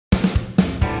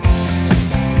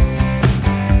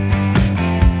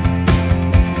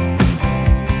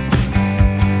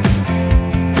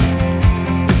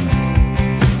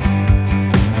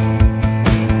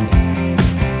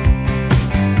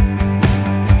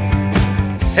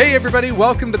Hey everybody,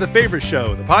 welcome to The Favorite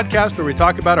Show, the podcast where we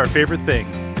talk about our favorite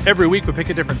things. Every week we pick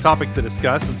a different topic to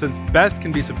discuss, and since best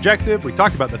can be subjective, we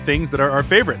talk about the things that are our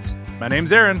favorites. My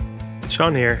name's Aaron.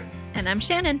 Sean here. And I'm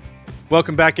Shannon.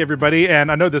 Welcome back everybody, and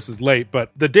I know this is late,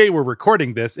 but the day we're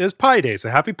recording this is Pi Day, so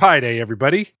happy Pi Day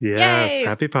everybody. Yes, Yay!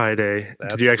 happy Pi Day.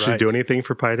 That's Did you actually right. do anything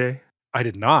for Pi Day? I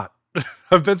did not.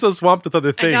 I've been so swamped with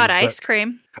other things. I got ice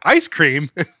cream. Ice cream?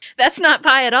 That's not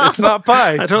pie at all. It's not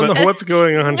pie. I don't know what's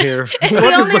going on here. What The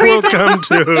does only the world reason- come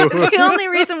to? The only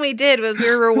reason we did was we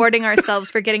were rewarding ourselves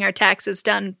for getting our taxes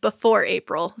done before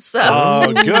April. So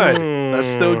Oh, good.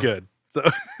 That's still good. So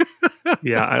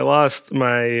Yeah, I lost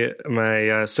my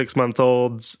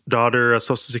 6-month-old's daughter a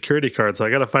Social Security card, so I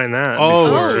got to find that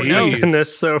before geez.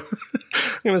 this. So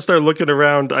I'm going to start looking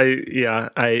around.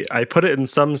 I put it in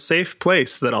some safe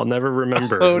place that I'll never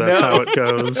remember. Oh, That's no. how it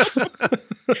goes.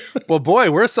 well,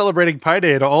 boy, we're celebrating Pi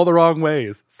Day in all the wrong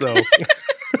ways. So,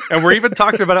 and we're even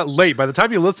talking about it late. By the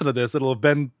time you listen to this, it'll have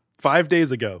been 5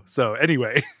 days ago. So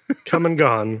anyway, Come and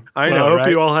gone. I Well, know, I hope right?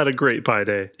 you all had a great Pi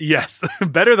Day. yes,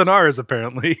 better than ours,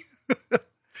 apparently.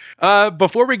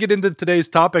 Before we get into today's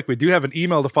topic, we do have an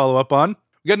email to follow up on.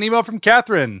 We got an email from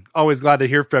Catherine. Always glad to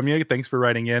hear from you. Thanks for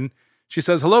writing in. She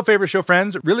says, hello, favorite show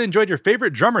friends. Really enjoyed your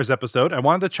favorite drummers episode. I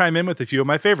wanted to chime in with a few of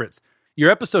my favorites. Your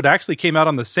episode actually came out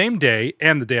on the same day,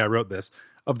 and the day I wrote this,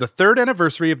 of the 3rd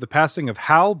anniversary of the passing of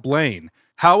Hal Blaine.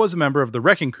 Hal was a member of the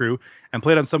Wrecking Crew and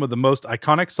played on some of the most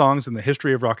iconic songs in the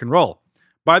history of rock and roll.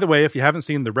 By the way, if you haven't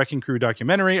seen the Wrecking Crew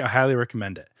documentary, I highly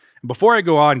recommend it. And before I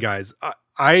go on, guys,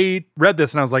 I read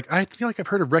this and I was like, I feel like I've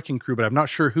heard of Wrecking Crew, but I'm not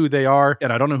sure who they are,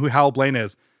 and I don't know who Hal Blaine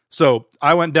is. So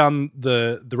I went down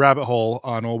the rabbit hole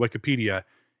on old Wikipedia.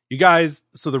 You guys,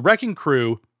 so the Wrecking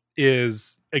Crew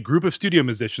is a group of studio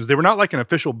musicians. They were not like an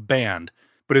official band,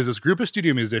 but it was this group of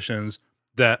studio musicians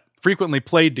that frequently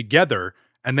played together,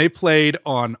 and they played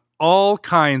on all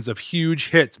kinds of huge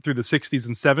hits through the 60s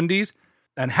and 70s.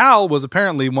 And Hal was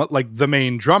apparently like the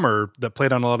main drummer that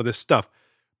played on a lot of this stuff.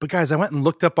 But guys, I went and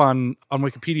looked up on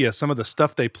Wikipedia some of the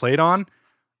stuff they played on.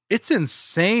 It's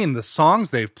insane, the songs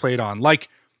they've played on. Like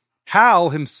Hal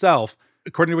himself,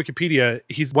 according to Wikipedia,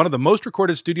 he's one of the most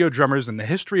recorded studio drummers in the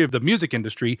history of the music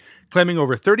industry, claiming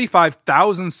over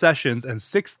 35,000 sessions and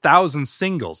 6,000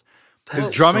 singles. His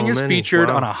That's drumming so is many. featured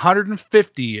Wow. on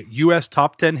 150 U.S.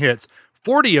 top 10 hits,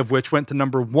 40 of which went to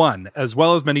number 1, as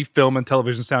well as many film and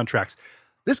television soundtracks.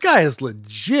 This guy is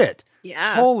legit.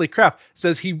 yeah. Holy crap.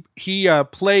 Says he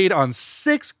played on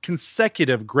 6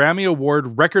 consecutive Grammy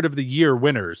Award Record of the Year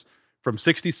winners from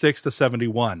 66 to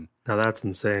 71. Now that's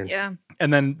insane. Yeah.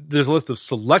 And then there's a list of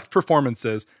select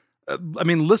performances.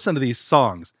 Listen to these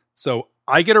songs. So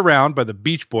I Get Around by the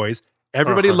Beach Boys.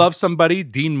 Everybody Loves Somebody,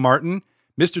 Dean Martin.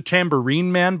 Mr.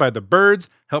 Tambourine Man by the Byrds.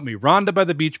 Help Me Rhonda by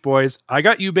the Beach Boys. I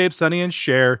Got You Babe, Sonny and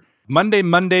Cher. Monday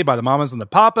Monday by the Mamas and the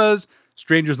Papas.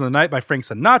 Strangers in the Night by Frank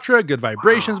Sinatra. Good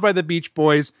Vibrations by the Beach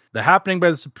Boys. The Happening by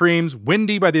the Supremes.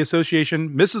 Windy by the Association.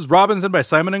 Mrs. Robinson by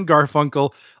Simon and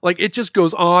Garfunkel. Like, it just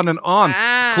goes on and on.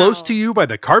 Wow. Close to You by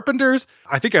the Carpenters.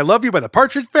 I Think I Love You by the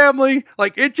Partridge Family.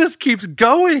 Like, it just keeps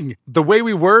going. The Way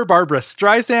We Were, Barbara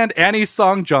Streisand. Annie's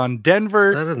Song, John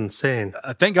Denver. That is insane.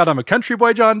 Thank God I'm a Country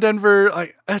Boy, John Denver.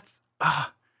 Like,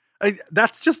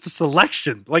 that's just a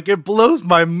selection. Like, it blows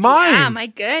my mind. Yeah, my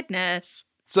goodness.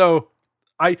 So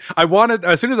I wanted,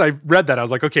 as soon as I read that, I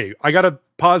was like, okay, I got to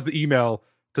pause the email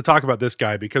to talk about this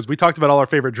guy because we talked about all our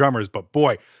favorite drummers, but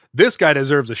boy, this guy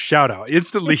deserves a shout out.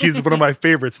 Instantly, he's one of my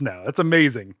favorites now. That's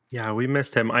amazing. Yeah, we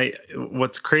missed him.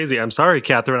 What's crazy, I'm sorry,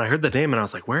 Catherine, I heard the name and I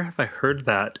was like, where have I heard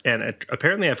that? And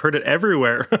apparently I've heard it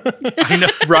everywhere. I know,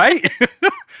 right?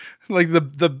 Like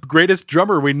the greatest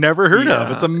drummer we never heard of.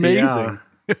 It's amazing.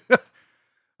 Yeah.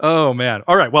 Oh, man.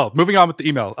 All right. Well, moving on with the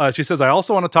email. She says, I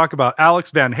also want to talk about Alex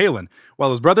Van Halen.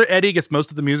 While his brother Eddie gets most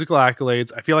of the musical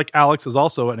accolades, I feel like Alex is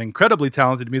also an incredibly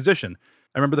talented musician.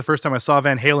 I remember the first time I saw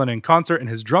Van Halen in concert, and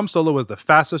his drum solo was the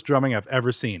fastest drumming I've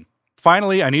ever seen.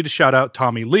 Finally, I need to shout out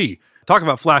Tommy Lee. Talk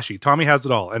about flashy. Tommy has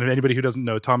it all. And anybody who doesn't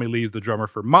know, Tommy Lee is the drummer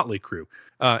for Motley Crue.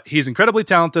 He's incredibly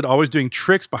talented, always doing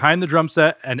tricks behind the drum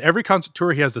set, and every concert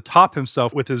tour he has to top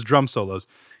himself with his drum solos.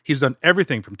 He's done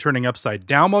everything from turning upside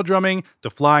down while drumming, to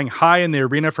flying high in the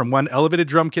arena from one elevated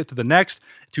drum kit to the next,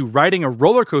 to riding a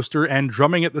roller coaster and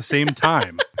drumming at the same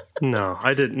time. No,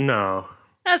 I didn't know.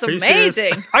 That's Are you serious?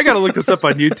 amazing. I got to look this up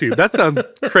on YouTube. That sounds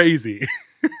crazy.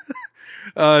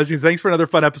 Thanks for another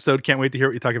fun episode. Can't wait to hear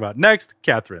what you talk about next.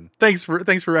 Catherine. Thanks for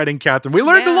writing, Catherine. We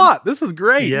learned a Yeah. lot. This is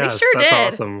great. Yes, sure that's did.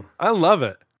 awesome. I love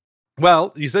it.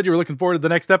 Well, you said you were looking forward to the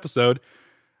next episode.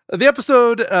 The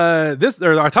episode,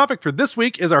 our topic for this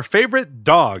week is our favorite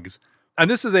dogs. And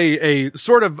this is a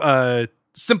sort of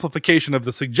simplification of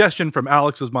the suggestion from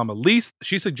Alex's mama Lise.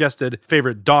 She suggested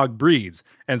favorite dog breeds.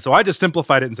 And so I just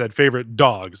simplified it and said favorite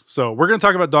dogs. So we're going to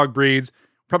talk about dog breeds,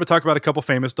 probably talk about a couple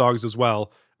famous dogs as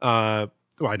well. Well,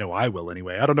 I know I will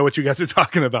anyway. I don't know what you guys are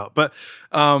talking about, but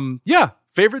yeah,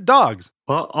 favorite dogs.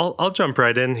 Well, I'll jump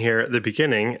right in here at the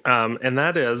beginning. And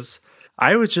that is,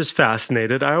 I was just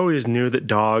fascinated. I always knew that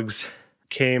dogs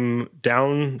came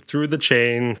down through the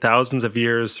chain thousands of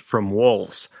years from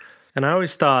wolves. And I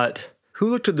always thought, who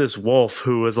looked at this wolf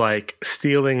who was like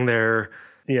stealing their,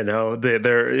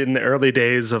 they're in the early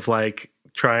days of like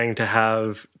trying to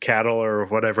have cattle or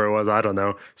whatever it was, I don't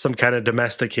know, some kind of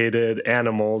domesticated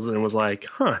animals, and was like,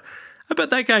 I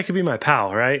bet that guy could be my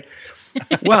pal, right?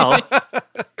 Well,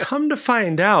 come to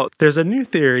find out, there's a new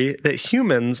theory that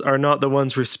humans are not the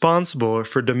ones responsible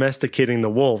for domesticating the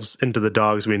wolves into the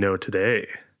dogs we know today.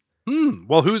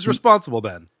 Well, who's responsible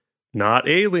then? Not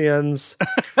aliens.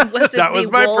 Was it That was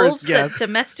my wolves first guess. that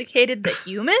domesticated the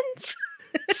humans?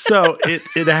 So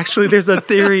it actually, there's a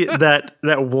theory that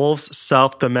wolves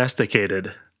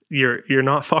self-domesticated. You're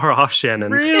not far off,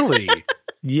 Shannon. Really?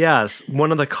 Yes,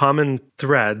 one of the common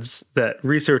threads that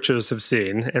researchers have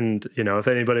seen, and if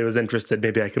anybody was interested,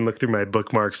 maybe I can look through my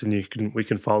bookmarks and we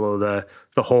can follow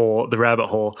the rabbit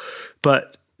hole.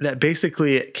 But that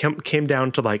basically it came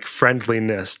down to like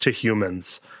friendliness to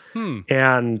humans,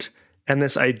 and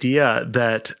this idea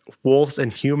that wolves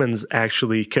and humans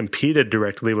actually competed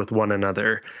directly with one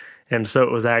another, and so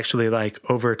it was actually like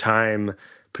over time,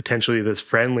 potentially this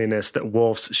friendliness that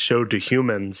wolves showed to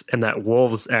humans, and that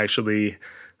wolves actually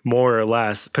more or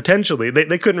less, potentially,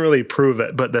 they couldn't really prove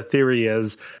it, but the theory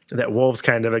is that wolves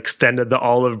kind of extended the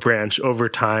olive branch over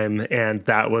time, and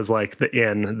that was like the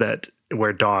inn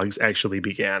where dogs actually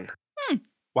began.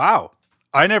 Wow.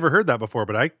 I never heard that before,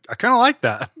 but I kind of like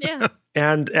that. Yeah.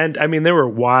 And I mean, there were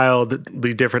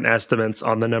wildly different estimates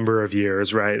on the number of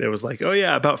years, right? It was like, oh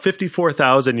yeah, about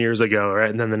 54,000 years ago, right?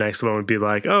 And then the next one would be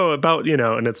like, oh, about,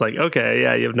 and it's like, okay,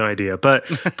 yeah, you have no idea.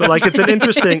 But like, it's an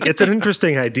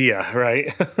interesting idea,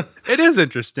 right? It is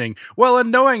interesting. Well, and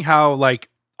knowing how, like,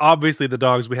 obviously the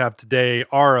dogs we have today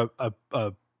are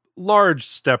a large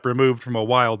step removed from a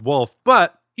wild wolf,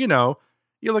 but,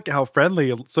 you look at how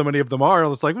friendly so many of them are,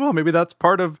 and it's like, well, maybe that's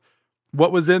part of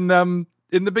what was in them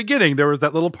in the beginning. There was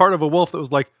that little part of a wolf that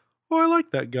was like, oh, I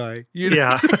like that guy.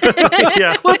 Yeah.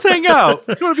 Yeah. Let's hang out.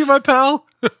 You want to be my pal?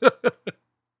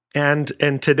 And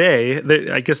today,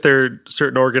 I guess there are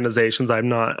certain organizations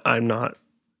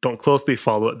don't closely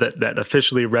follow it that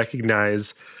officially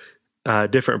recognize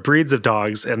different breeds of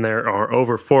dogs, and there are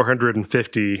over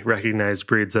 450 recognized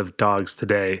breeds of dogs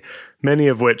today, many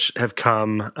of which have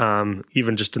come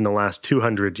even just in the last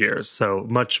 200 years, so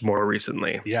much more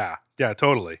recently. Yeah,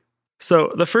 totally.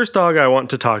 So the first dog I want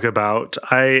to talk about,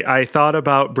 I thought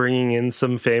about bringing in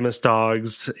some famous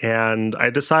dogs, and I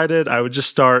decided I would just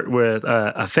start with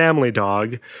a family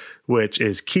dog, which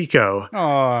is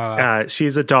Kiko.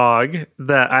 She's a dog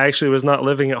that I actually was not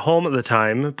living at home at the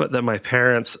time, but that my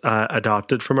parents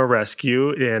adopted from a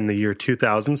rescue in the year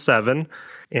 2007,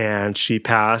 and she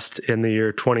passed in the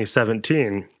year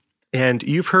 2017. And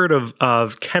you've heard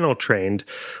of kennel trained.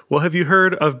 Well, have you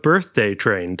heard of birthday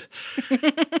trained?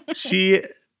 She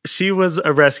was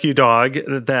a rescue dog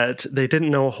that they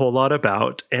didn't know a whole lot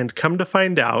about. And come to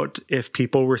find out, if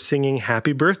people were singing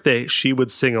happy birthday, she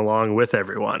would sing along with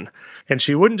everyone. And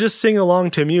she wouldn't just sing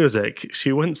along to music.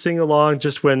 She wouldn't sing along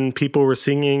just when people were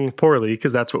singing poorly,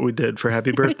 because that's what we did for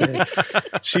happy birthday.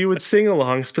 She would sing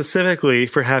along specifically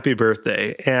for happy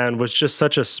birthday, and was just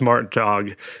such a smart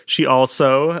dog. She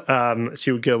also,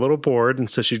 she would get a little bored, and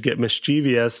so she'd get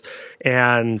mischievous,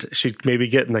 and she'd maybe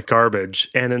get in the garbage.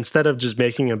 And instead of just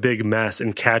making a big mess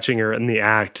and catching her in the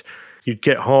act, you'd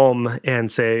get home and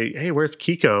say, hey, where's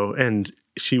Kiko? And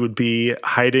she would be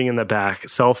hiding in the back,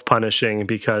 self-punishing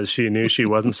because she knew she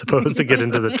wasn't supposed to get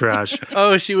into the trash.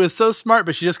 Oh, she was so smart,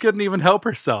 but she just couldn't even help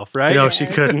herself, right? No, she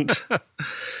couldn't.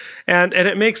 And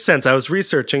it makes sense. I was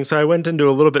researching, so I went into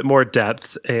a little bit more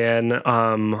depth and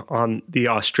on the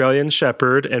Australian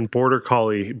Shepherd and Border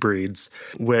Collie breeds,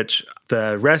 which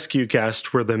the rescue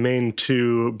guest were the main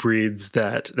two breeds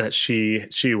that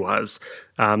she was.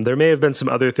 There may have been some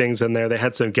other things in there. They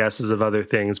had some guesses of other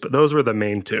things, but those were the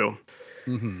main two.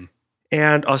 Mm-hmm.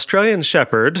 And Australian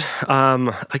Shepherd,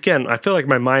 again, I feel like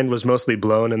my mind was mostly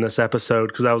blown in this episode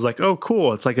because I was like, oh,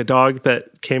 cool. It's like a dog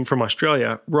that came from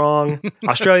Australia. Wrong.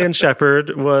 Australian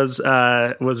Shepherd was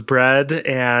bred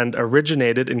and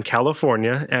originated in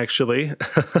California, actually,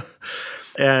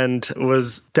 and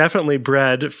was definitely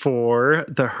bred for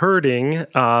the herding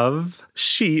of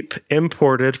sheep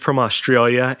imported from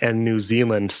Australia and New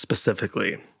Zealand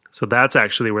specifically. So that's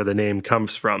actually where the name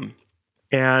comes from.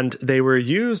 And they were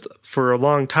used for a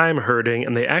long time herding,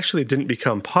 and they actually didn't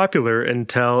become popular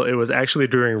until it was actually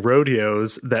during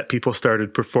rodeos that people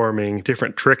started performing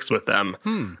different tricks with them.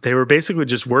 They were basically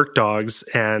just work dogs,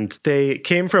 and they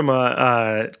came from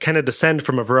kind of descend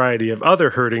from a variety of other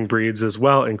herding breeds as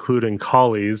well, including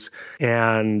collies,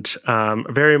 and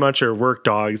very much are work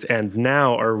dogs, and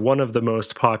now are one of the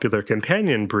most popular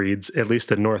companion breeds, at least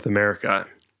in North America.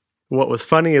 What was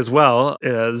funny as well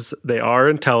is they are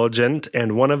intelligent,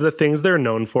 and one of the things they're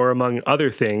known for, among other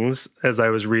things, as I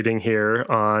was reading here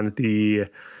on the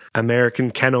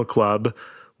American Kennel Club,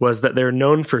 was that they're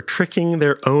known for tricking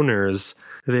their owners.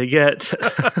 They get,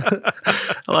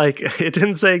 like, it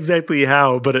didn't say exactly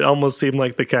how, but it almost seemed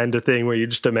like the kind of thing where you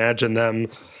just imagine them,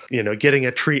 getting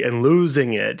a treat and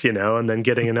losing it, and then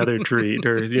getting another treat,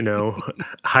 or,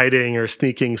 hiding or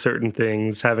sneaking certain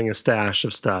things, having a stash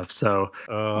of stuff. So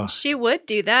she would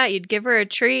do that. You'd give her a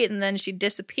treat and then she'd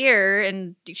disappear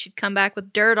and she'd come back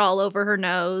with dirt all over her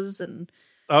nose. And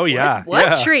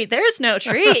what treat? There's no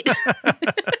treat.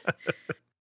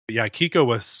 Yeah, Kiko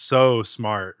was so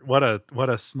smart. What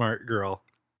a smart girl.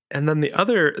 And then the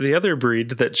other breed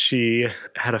that she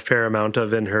had a fair amount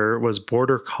of in her was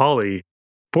Border Collie.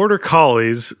 Border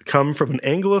Collies come from an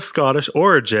Anglo-Scottish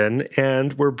origin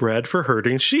and were bred for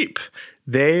herding sheep.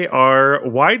 They are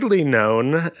widely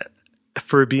known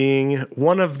for being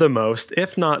one of the most,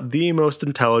 if not the most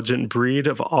intelligent breed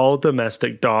of all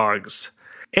domestic dogs.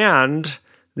 And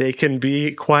they can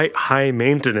be quite high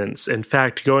maintenance. In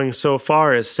fact, going so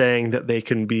far as saying that they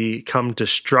can become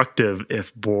destructive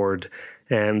if bored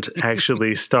and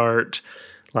actually start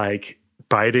like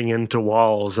biting into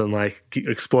walls and like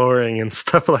exploring and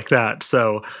stuff like that.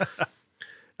 So,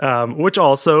 which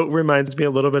also reminds me a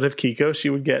little bit of Kiko. She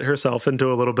would get herself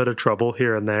into a little bit of trouble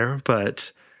here and there.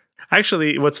 But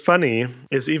actually, what's funny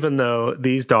is even though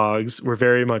these dogs were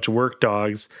very much work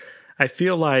dogs, I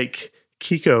feel like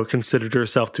Kiko considered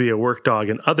herself to be a work dog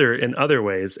in other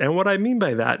ways. And what I mean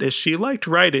by that is she liked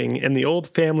riding in the old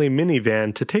family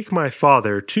minivan to take my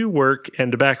father to work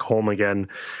and back home again.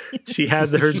 She had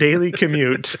her daily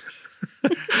commute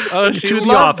to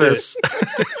the office.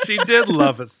 She did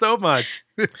love it so much.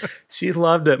 She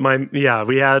loved it.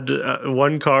 We had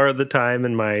one car at the time,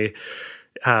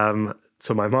 and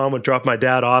so my mom would drop my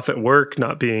dad off at work,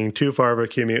 not being too far of a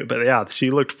commute. But yeah, she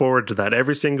looked forward to that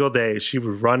every single day. She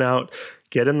would run out,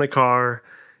 get in the car,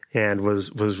 and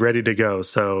was ready to go.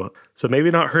 So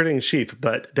maybe not herding sheep,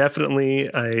 but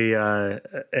definitely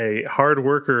a hard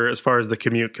worker as far as the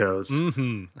commute goes.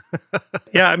 Mm-hmm.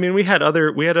 Yeah, I mean, we had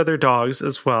other dogs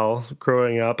as well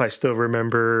growing up. I still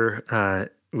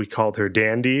remember we called her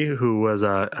Dandy, who was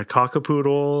a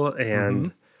cockapoodle,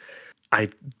 and I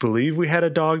believe we had a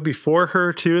dog before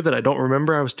her, too, that I don't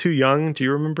remember. I was too young. Do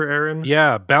you remember, Aaron?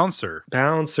 Yeah, Bouncer.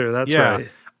 Bouncer, that's right.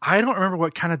 I don't remember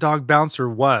what kind of dog Bouncer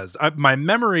was. My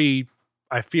memory,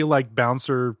 I feel like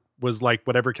Bouncer was like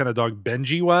whatever kind of dog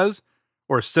Benji was,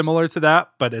 or similar to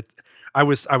that. But I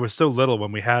was so little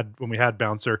when we had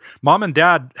Bouncer. Mom and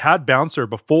Dad had Bouncer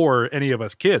before any of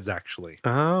us kids, actually.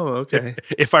 Oh, okay.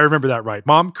 If I remember that right.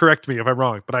 Mom, correct me if I'm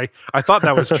wrong, but I thought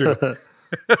that was true.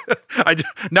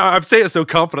 Now I'm saying it so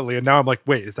confidently, and now I'm like,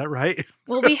 wait, is that right?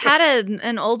 Well, we had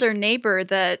an older neighbor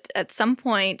that at some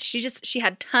point she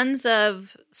had tons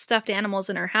of stuffed animals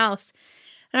in her house.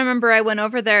 And I remember I went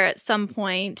over there at some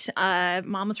point.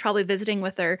 Mom was probably visiting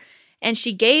with her, and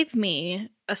she gave me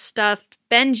a stuffed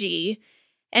Benji.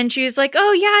 And she was like,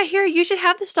 oh, yeah, here, you should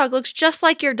have this dog. Looks just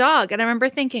like your dog. And I remember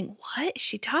thinking, what is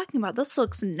she talking about? This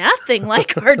looks nothing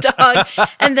like our dog.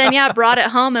 And then, brought it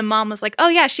home. And Mom was like, oh,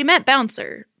 yeah, she meant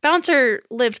Bouncer. Bouncer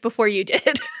lived before you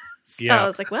did. So I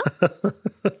was like, well.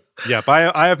 Yeah,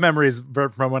 but I have memories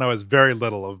from when I was very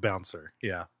little of Bouncer.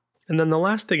 Yeah. And then the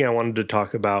last thing I wanted to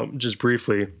talk about, just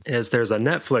briefly, is there's a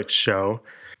Netflix show.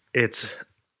 It's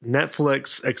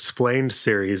Netflix Explained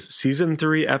series, Season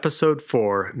 3, Episode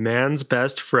 4, Man's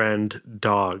Best Friend,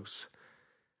 Dogs.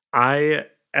 I,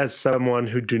 as someone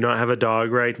who do not have a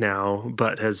dog right now,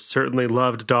 but has certainly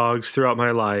loved dogs throughout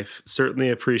my life, certainly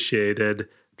appreciated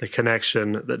the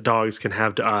connection that dogs can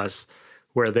have to us,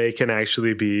 where they can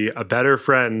actually be a better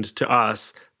friend to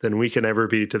us than we can ever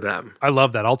be to them. I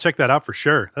love that. I'll check that out for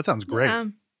sure. That sounds great. Yeah.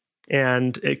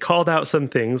 And it called out some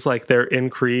things like their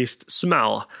increased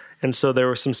smell. And so there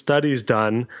were some studies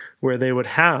done where they would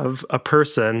have a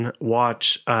person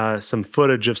watch some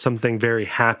footage of something very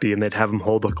happy, and they'd have them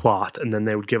hold a cloth, and then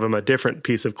they would give them a different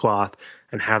piece of cloth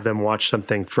and have them watch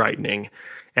something frightening.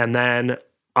 And then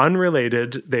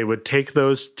unrelated, they would take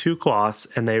those two cloths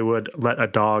and they would let a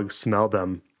dog smell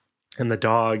them. And the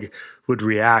dog would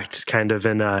react kind of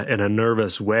in a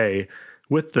nervous way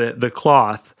with the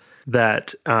cloth.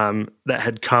 that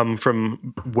had come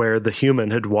from where the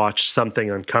human had watched something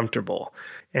uncomfortable,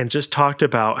 and just talked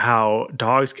about how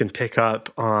dogs can pick up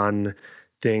on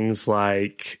things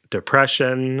like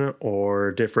depression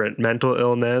or different mental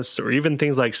illness, or even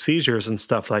things like seizures and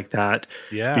stuff like that,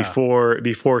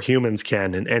 before humans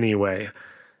can in any way.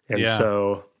 And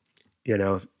so,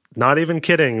 not even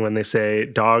kidding when they say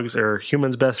dogs are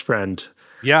humans' best friend.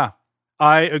 Yeah,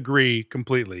 I agree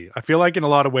completely. I feel like in a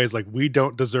lot of ways, like, we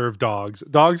don't deserve dogs.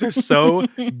 Dogs are so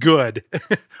good.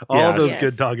 All those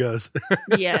good doggos.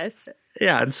 Yes.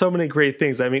 Yeah, and so many great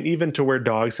things. I mean, even to where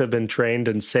dogs have been trained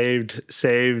and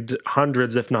saved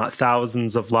hundreds, if not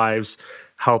thousands, of lives,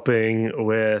 helping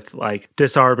with like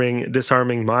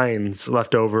disarming mines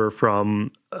left over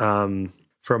from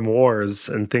wars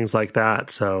and things like that.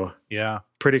 So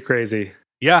pretty crazy.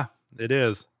 Yeah, it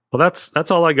is. Well,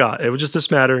 that's all I got. It was just a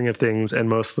smattering of things, and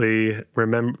mostly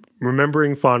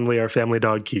remembering fondly our family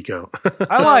dog Kiko.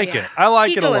 I like it. I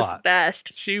like it a lot. Kiko was the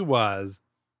best. She was.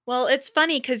 Well, it's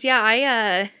funny because,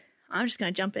 I'm just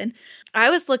going to jump in. I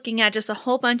was looking at just a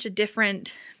whole bunch of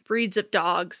different breeds of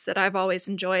dogs that I've always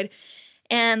enjoyed.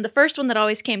 And the first one that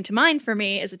always came to mind for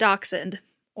me is a dachshund,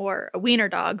 or a wiener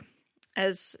dog,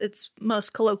 as it's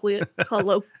most colloquially.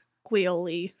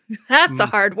 That's a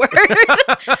hard word.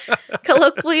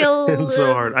 Colloquial. It's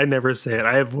so hard. I never say it.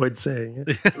 I avoid saying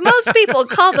it. Most people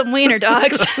call them wiener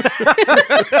dogs.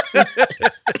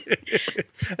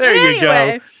 There you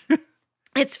go.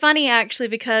 It's funny, actually,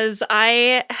 because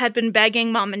I had been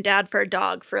begging mom and dad for a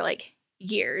dog for like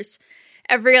years.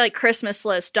 Every like Christmas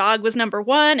list, dog was number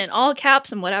one in all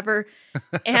caps and whatever.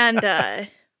 And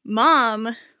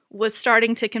mom was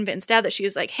starting to convince dad that she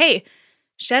was like, hey,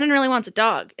 Shannon really wants a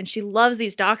dog and she loves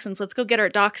these dachshunds. Let's go get her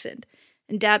a dachshund.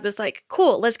 And dad was like,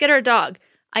 cool, let's get her a dog.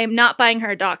 I am not buying her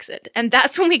a dachshund. And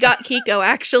that's when we got Kiko,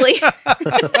 actually. Which,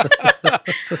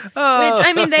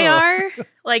 I mean, they are,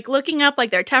 like, looking up,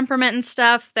 like, their temperament and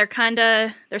stuff. They're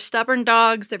stubborn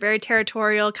dogs. They're very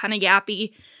territorial, kind of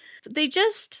yappy.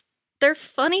 They're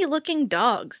funny-looking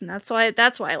dogs, and that's why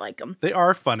I like them. They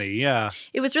are funny, yeah.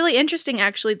 It was really interesting,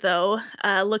 actually, though,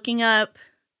 looking up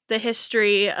the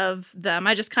history of them.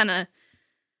 I just kind of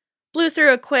blew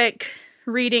through a quick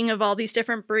reading of all these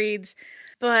different breeds,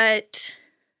 but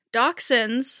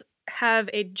dachshunds have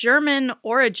a German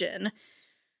origin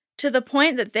to the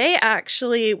point that they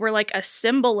actually were like a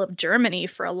symbol of Germany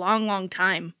for a long, long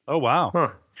time. Oh, wow. Huh.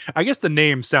 I guess the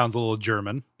name sounds a little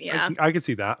German. Yeah. I can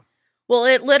see that. Well,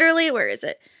 it literally, where is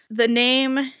it? The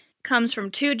name comes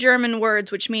from two German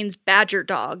words, which means badger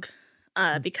dog,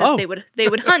 because they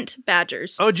would hunt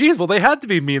badgers. Oh, geez. Well, they had to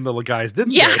be mean little guys,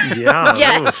 didn't they? Yeah.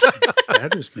 Yes.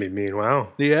 Badgers can be mean. Wow.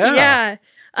 Yeah. Yeah.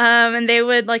 And they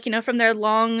would, like, from their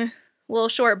long, little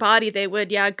short body, they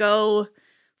would, go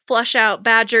flush out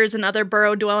badgers and other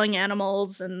burrow-dwelling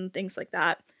animals and things like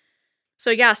that.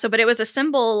 So, but it was a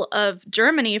symbol of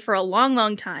Germany for a long,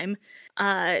 long time.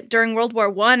 During World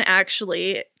War I,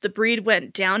 actually, the breed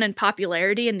went down in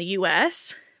popularity in the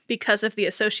U.S. because of the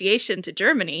association to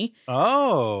Germany.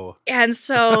 Oh. And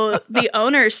so the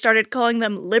owners started calling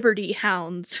them Liberty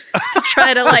Hounds to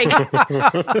try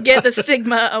to, get the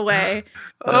stigma away.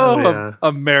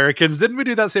 Americans. Didn't we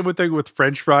do that same thing with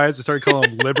French fries? We started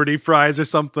calling them Liberty fries or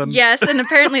something. Yes, and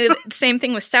apparently the same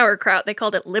thing with sauerkraut. They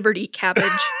called it Liberty cabbage.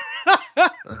 I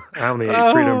only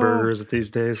eat Freedom Burgers these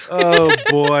days. Oh,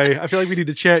 boy. I feel like we need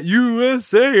to chant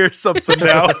USA or something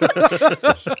now.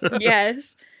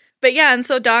 Yes. But yeah, and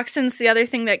so dachshunds, the other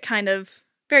thing that kind of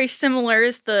very similar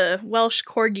is the Welsh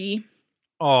Corgi.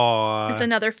 Aww. It's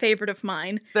another favorite of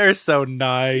mine. They're so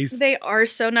nice. They are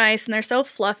so nice, and they're so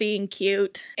fluffy and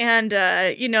cute. And,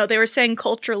 they were saying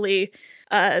culturally,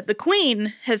 the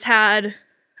Queen has had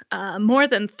more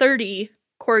than 30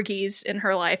 corgis in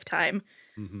her lifetime.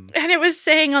 Mm-hmm. And it was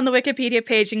saying on the Wikipedia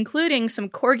page, including some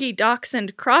corgi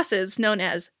dachshund crosses known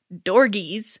as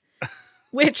dorgies.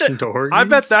 Which dorgies? I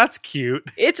bet that's cute.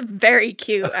 It's very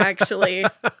cute, actually.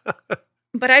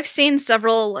 But I've seen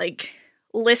several,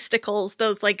 listicles,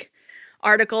 those,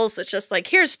 articles that's just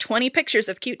here's 20 pictures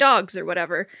of cute dogs or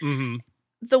whatever. Mm-hmm.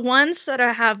 The ones that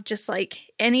have just,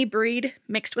 any breed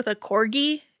mixed with a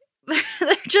corgi,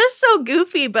 they're just so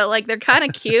goofy, but, they're kind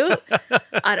of cute.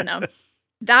 I don't know.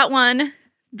 That one,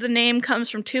 the name comes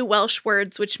from two Welsh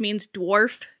words, which means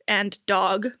dwarf and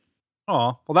dog.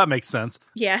 Oh, well, that makes sense.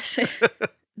 Yes.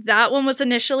 That one was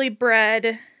initially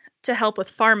bred to help with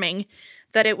farming,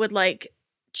 that it would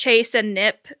chase and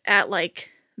nip at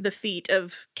the feet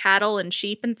of cattle and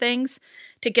sheep and things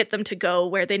to get them to go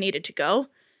where they needed to go.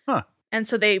 Huh. And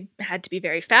so they had to be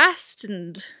very fast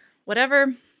and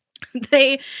whatever.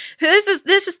 This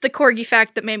is the corgi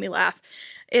fact that made me laugh.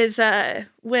 is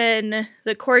when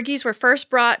the corgis were first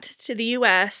brought to the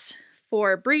U.S.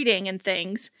 for breeding and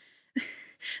things.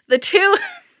 The two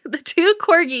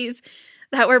corgis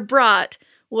that were brought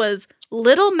was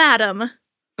Little Madam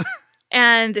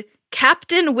and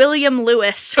Captain William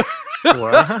Lewis.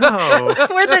 Wow.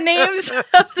 Were the names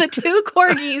of the two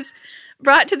corgis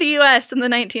brought to the U.S. in the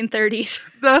 1930s.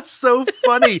 That's so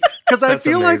funny because I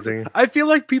amazing. feel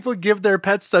like people give their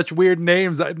pets such weird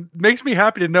names. It makes me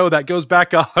happy to know that goes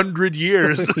back 100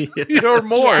 years or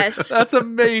more. Yes. That's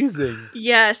amazing.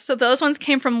 Yes, so those ones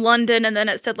came from London, and then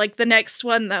it said like the next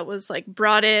one that was like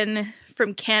brought in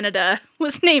from Canada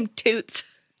was named Toots.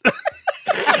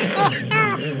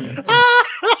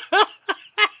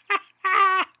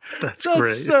 That's That's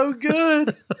great. so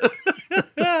good.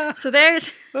 So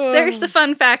there's the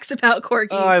fun facts about corgis.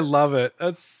 Oh, I love it.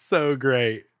 That's so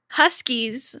great.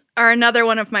 Huskies are another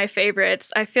one of my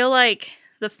favorites. I feel like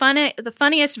the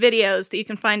funniest videos that you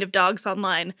can find of dogs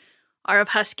online are of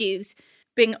huskies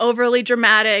being overly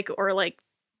dramatic or like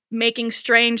making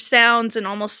strange sounds and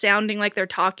almost sounding like they're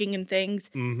talking and things.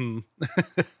 Mm-hmm.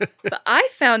 But I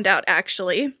found out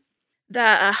actually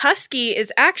that a husky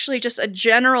is actually just a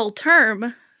general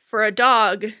term for a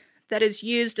dog that is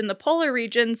used in the polar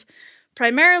regions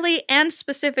primarily and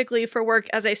specifically for work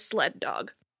as a sled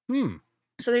dog.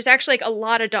 So there's actually like a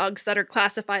lot of dogs that are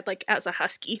classified like as a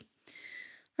husky.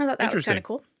 I thought that was kind of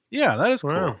cool. Yeah, that is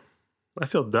cool. Wow. I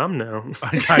feel dumb now.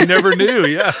 I never knew,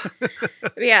 yeah.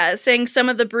 Yeah, saying some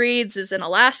of the breeds is an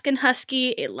Alaskan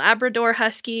Husky, a Labrador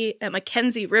Husky, a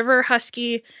Mackenzie River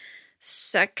Husky,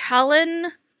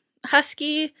 Sakhalin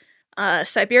Husky,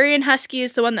 Siberian Husky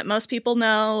is the one that most people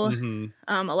know,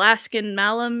 Alaskan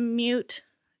Malamute.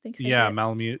 I think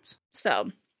Malamutes. So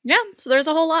there's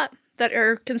a whole lot that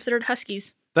are considered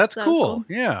Huskies. That's So cool.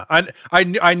 Yeah.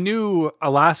 I knew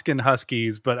Alaskan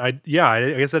Huskies, but I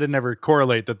guess I didn't ever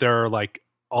correlate that there are like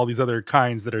all these other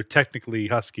kinds that are technically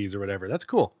Huskies or whatever. That's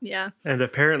cool. Yeah. And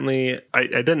apparently, I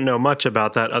didn't know much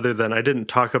about that other than I didn't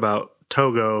talk about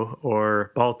Togo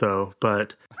or Balto,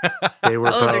 but they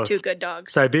were Those are both two good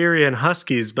dogs. Siberian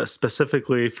Huskies, but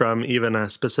specifically from even a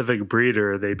specific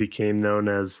breeder, they became known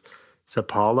as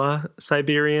Sapala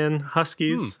Siberian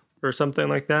Huskies or something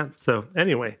like that. So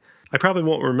anyway, I probably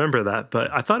won't remember that, but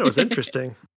I thought it was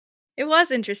interesting. It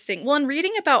was interesting. Well, in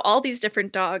reading about all these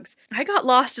different dogs, I got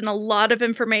lost in a lot of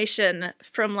information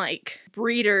from like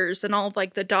breeders and all of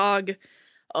like the dog,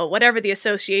 whatever the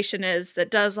association is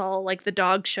that does all like the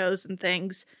dog shows and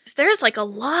things. There's like a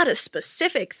lot of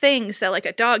specific things that like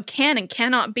a dog can and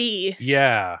cannot be.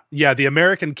 Yeah. Yeah. The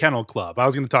American Kennel Club. I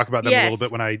was going to talk about them a little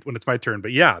bit when it's my turn,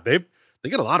 but yeah, they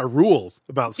got a lot of rules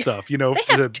about stuff, you know,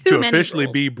 to officially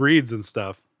be breeds and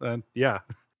stuff. And yeah.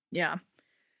 Yeah.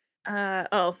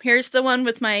 Here's the one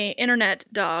with my internet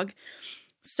dog.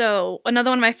 So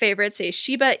another one of my favorites, a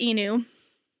Shiba Inu,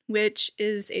 which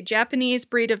is a Japanese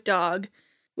breed of dog,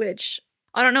 which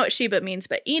I don't know what Shiba means,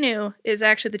 but Inu is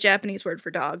actually the Japanese word for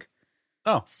dog.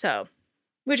 Oh. So,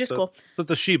 which is cool. So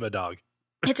it's a Shiba dog.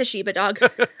 It's a Shiba dog.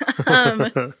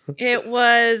 It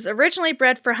was originally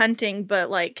bred for hunting,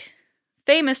 but like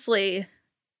famously,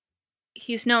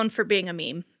 he's known for being a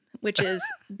meme, which is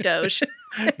Doge.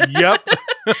 Yep.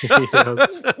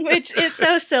 Yes. Which is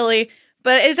so silly,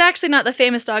 but it's actually not the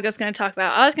famous dog I was going to talk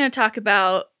about. I was going to talk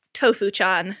about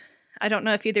Tofu-chan. I don't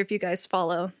know if either of you guys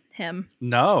follow him.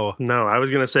 No, I was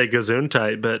going to say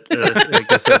Gesundheit, but I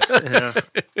guess that's, yeah.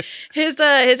 His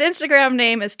Instagram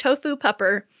name is Tofu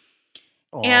Pupper.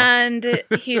 Aww. And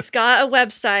he's got a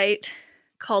website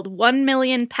called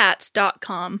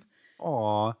 1millionpats.com.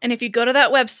 Aw. And if you go to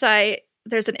that website,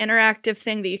 there's an interactive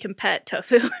thing that you can pet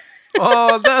Tofu.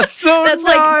 Oh, that's so That's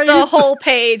nice. like the whole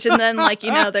page. And then like,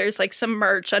 you know, there's like some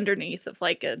merch underneath of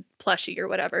like a plushie or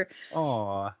whatever.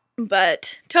 Aw.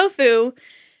 But Tofu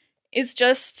is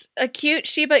just a cute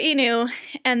Shiba Inu.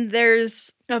 And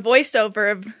there's a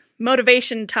voiceover of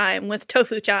motivation time with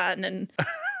Tofu-chan and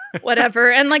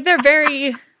whatever. And like, they're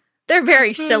very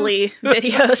silly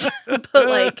videos, but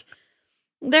like,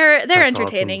 they're That's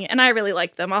entertaining, awesome. And I really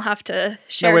like them. I'll have to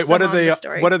share. No, wait, some what are on they? the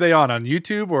story. What are they on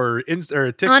YouTube or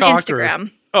TikTok? On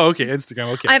Instagram? Oh, okay, Instagram.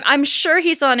 Okay, I'm sure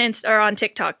he's on on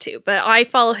TikTok too, but I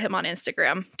follow him on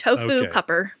Instagram. Tofu Okay.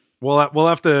 Pupper. we'll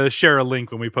have to share a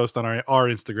link when we post on our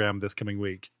Instagram this coming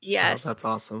week. Yes, Oh, that's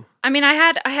awesome. I mean, I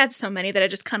had so many that I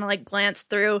just kind of like glanced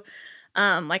through.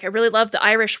 Like I really love the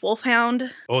Irish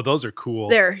Wolfhound. Oh, those are cool.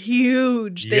 They're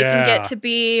huge. They Yeah. can get to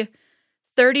be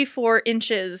 34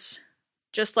 inches.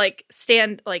 Just like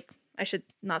stand, like I should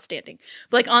not standing,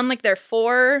 but like on like their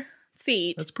 4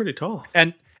 feet. That's pretty tall.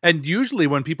 And usually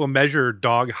when people measure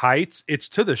dog heights, it's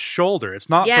to the shoulder. It's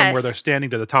not from Yes. where they're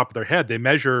standing to the top of their head. They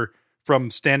measure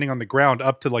from standing on the ground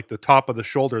up to like the top of the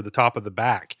shoulder, the top of the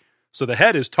back. So the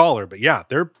head is taller, but yeah,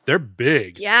 they're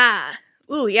big. Yeah.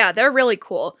 Ooh, yeah, they're really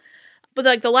cool. But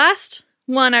like the last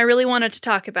one I really wanted to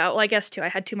talk about, well, I guess two. I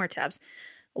had two more tabs.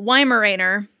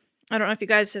 Weimaraner. I don't know if you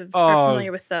guys are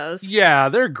familiar with those. Yeah,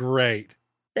 they're great.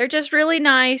 They're just really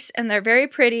nice, and they're very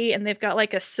pretty, and they've got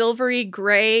like a silvery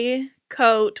gray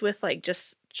coat with like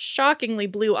just shockingly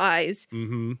blue eyes.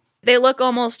 Mm-hmm. They look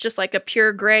almost just like a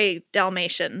pure gray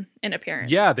Dalmatian in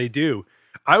appearance. Yeah, they do.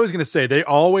 I was going to say, they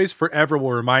always forever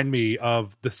will remind me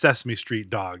of the Sesame Street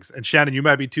dogs. And Shannon, you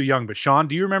might be too young, but Sean,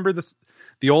 do you remember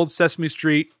the old Sesame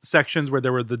Street sections where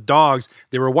there were the dogs?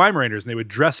 They were Weimaraners, and they would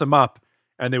dress them up,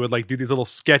 and they would like do these little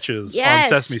sketches on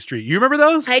Sesame Street. You remember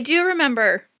those? I do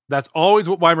remember. That's always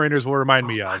what Weimaraners will remind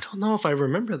me of. I don't know if I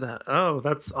remember that. Oh,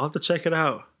 I'll have to check it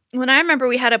out. When I remember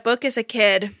we had a book as a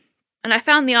kid, and I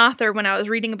found the author when I was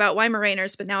reading about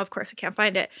Weimaraners, but now, of course, I can't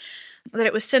find it, that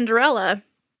it was Cinderella.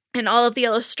 And all of the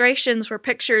illustrations were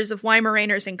pictures of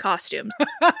Weimaraners in costumes.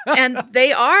 And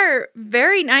they are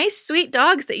very nice, sweet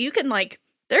dogs that you can, like,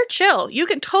 they're chill. You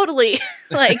can totally,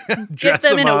 like, get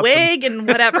them in a wig and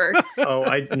whatever.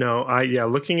 Yeah,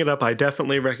 looking it up, I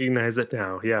definitely recognize it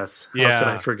now. Yes. How can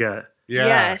I forget? Yeah,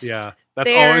 yes. Yeah. That's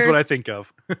always what I think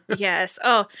of. Yes.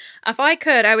 Oh, if I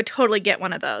could, I would totally get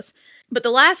one of those. But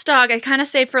the last dog I kind of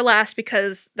saved for last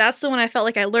because that's the one I felt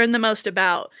like I learned the most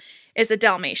about is a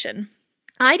Dalmatian.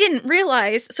 I didn't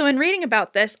realize, so in reading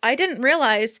about this, I didn't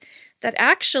realize that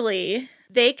actually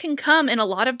they can come in a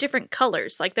lot of different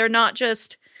colors. Like they're not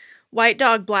just white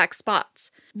dog, black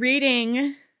spots.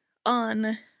 Reading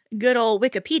on good old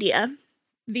Wikipedia,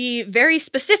 the very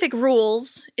specific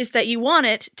rules is that you want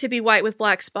it to be white with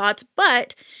black spots,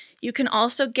 but you can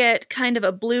also get kind of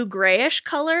a blue-grayish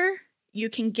color. You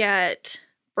can get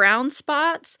brown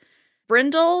spots,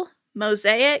 brindle,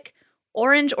 mosaic,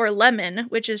 orange or lemon,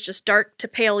 which is just dark to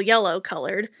pale yellow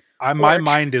colored. My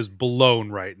mind is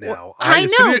blown right now. I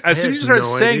know. As soon as you started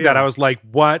saying that, I was like,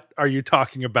 what are you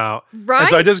talking about? Right? And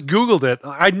so I just Googled it.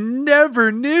 I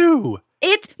never knew.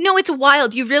 It's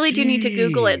wild. You really do need to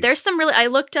Google it. There's some I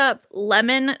looked up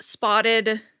lemon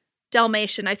spotted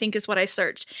Dalmatian, I think is what I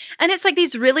searched. And it's like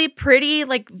these really pretty,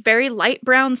 like very light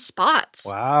brown spots.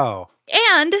 Wow.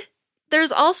 And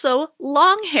there's also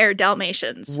long hair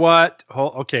Dalmatians. What?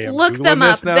 Okay, I'm Look Googling them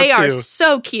up. this now They too. are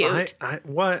so cute.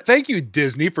 What? Thank you,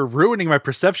 Disney, for ruining my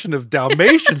perception of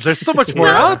Dalmatians. There's so much more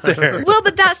out there. Well,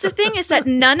 but that's the thing is that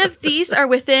none of these are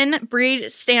within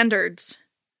breed standards.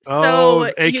 Oh,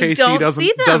 So AKC you don't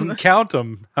see them. doesn't count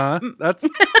them, huh? That's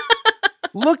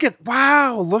look at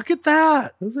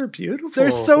that. Those are beautiful.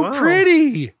 They're so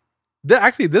pretty.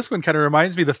 Actually, this one kind of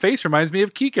reminds me. The face reminds me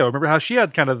of Kiko. Remember how she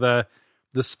had kind of the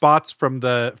spots from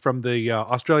the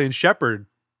Australian Shepherd,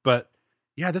 but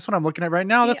yeah, this one I'm looking at right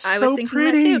now. That's I was so thinking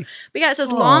pretty. that too. But yeah, it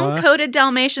says long-coated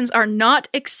Dalmatians are not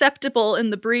acceptable in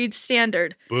the breed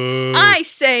standard. Boo. I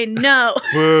say no.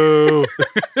 Boo.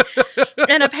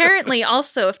 And apparently,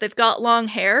 also, if they've got long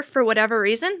hair for whatever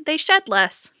reason, they shed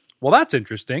less. Well, that's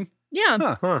interesting.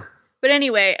 Yeah. Huh. But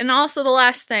anyway, and also the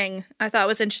last thing I thought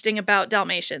was interesting about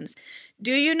Dalmatians.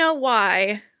 Do you know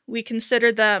why we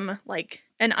consider them like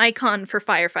an icon for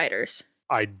firefighters?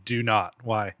 I do not.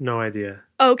 Why? No idea.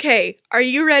 Okay, are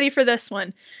you ready for this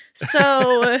one?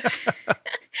 So,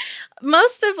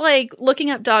 most of like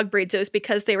looking up dog breeds, it was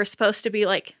because they were supposed to be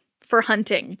like for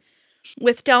hunting.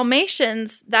 With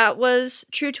Dalmatians, that was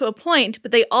true to a point,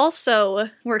 but they also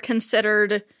were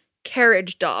considered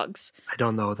carriage dogs. I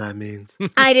don't know what that means.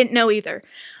 I didn't know either.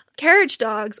 Carriage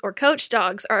dogs or coach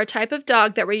dogs are a type of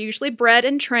dog that were usually bred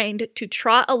and trained to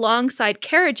trot alongside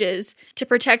carriages to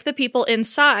protect the people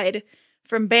inside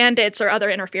from bandits or other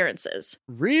interferences.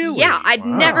 Really? Yeah, I'd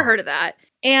Wow. never heard of that.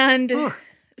 And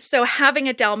so having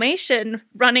a Dalmatian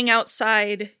running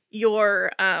outside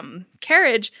your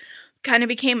carriage kind of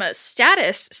became a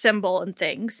status symbol and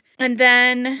things. And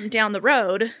then down the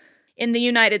road, in the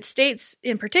United States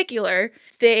in particular,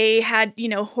 they had,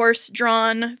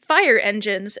 horse-drawn fire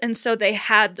engines. And so they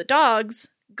had the dogs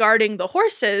guarding the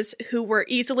horses who were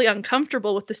easily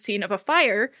uncomfortable with the scene of a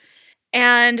fire.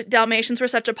 And Dalmatians were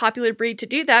such a popular breed to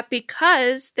do that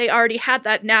because they already had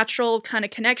that natural kind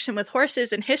of connection with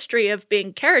horses and history of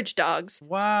being carriage dogs.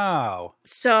 Wow.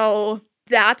 So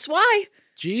that's why.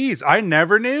 Jeez, I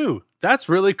never knew. That's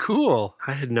really cool.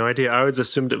 I had no idea. I always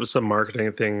assumed it was some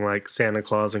marketing thing like Santa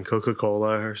Claus and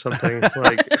Coca-Cola or something.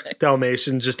 Like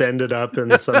Dalmatian just ended up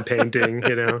in some painting,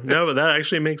 No, but that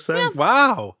actually makes sense. Yeah.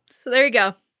 Wow. So there you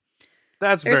go.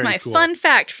 That's There's very my cool. fun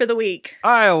fact for the week.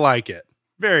 I like it.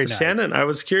 Very nice. Shannon, I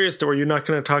was curious, were you not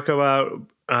going to talk about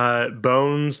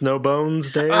Bones, No Bones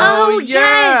days. Oh,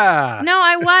 yeah. yes. No,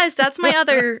 I was. That's my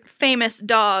other famous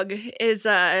dog is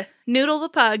Noodle the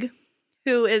Pug,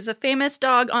 who is a famous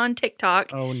dog on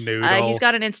TikTok. Oh, Noodle. He's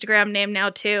got an Instagram name now,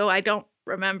 too. I don't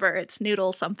remember. It's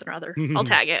Noodle something or other. I'll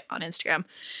tag it on Instagram.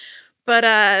 But,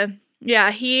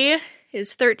 yeah, he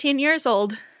is 13 years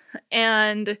old,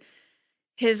 and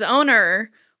his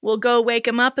owner will go wake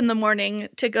him up in the morning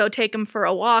to go take him for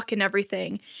a walk and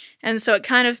everything. And so it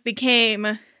kind of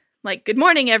became like, good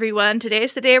morning, everyone.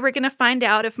 Today's the day we're going to find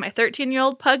out if my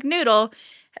 13-year-old pug Noodle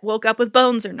woke up with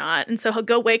bones or not. And so he'll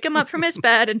go wake him up from his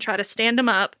bed and try to stand him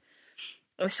up.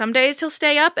 Some days he'll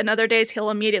stay up, and other days he'll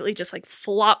immediately just like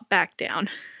flop back down.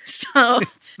 So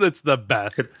it's the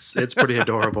best. It's pretty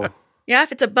adorable. yeah,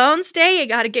 if it's a bones day, you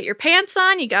got to get your pants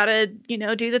on. You got to,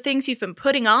 do the things you've been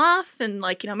putting off and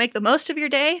make the most of your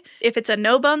day. If it's a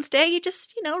no bones day, you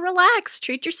just, relax,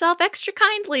 treat yourself extra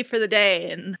kindly for the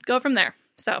day and go from there.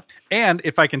 So, and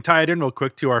if I can tie it in real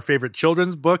quick to our favorite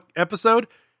children's book episode,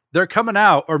 they're coming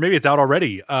out, or maybe it's out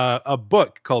already, a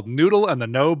book called Noodle and the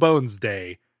No Bones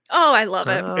Day. Oh, I love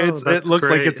it. It looks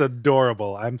like it's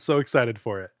adorable. I'm so excited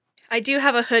for it. I do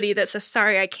have a hoodie that says,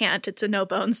 sorry, I can't. It's a no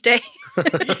bones day.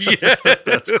 Yeah,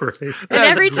 that's great. And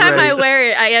every time I wear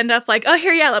it, I end up like, oh,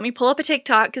 here, let me pull up a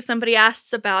TikTok because somebody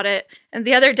asks about it. And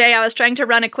the other day I was trying to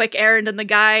run a quick errand and the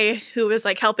guy who was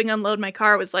like helping unload my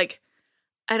car was like,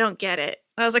 I don't get it.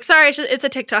 I was like, sorry, it's a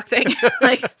TikTok thing.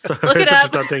 Like, sorry, look it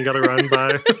up. TikTok thing got to run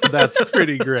by. That's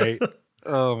pretty great.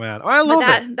 Oh, man. I love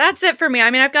it. That's it for me.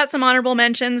 I mean, I've got some honorable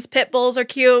mentions. Pit bulls are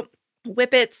cute.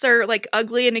 Whippets are like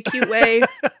ugly in a cute way.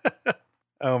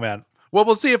 Oh, man. Well,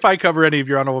 we'll see if I cover any of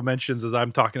your honorable mentions as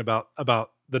I'm talking about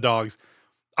the dogs.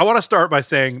 I want to start by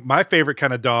saying my favorite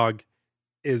kind of dog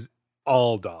is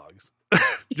all dogs.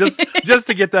 just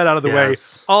to get that out of the way.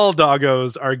 All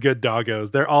doggos are good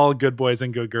doggos. They're all good boys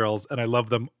and good girls, and I love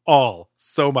them all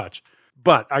so much.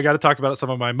 But I got to talk about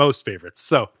some of my most favorites.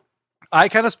 So I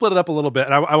kind of split it up a little bit,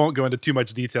 and I won't go into too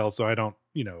much detail so I don't,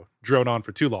 drone on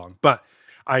for too long. But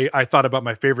I thought about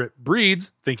my favorite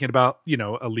breeds, thinking about,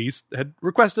 Elise had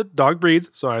requested dog breeds.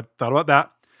 So I thought about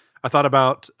that. I thought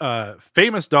about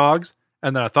famous dogs,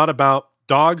 and then I thought about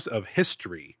dogs of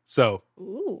history. So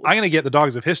Ooh. I'm going to get the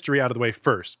dogs of history out of the way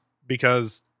first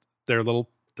because there's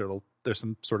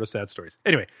some sort of sad stories.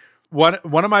 Anyway, one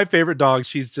of my favorite dogs,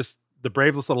 she's just the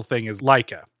bravest little thing, is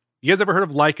Laika. You guys ever heard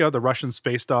of Laika, the Russian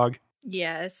space dog?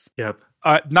 Yes. Yep.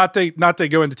 Not to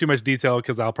go into too much detail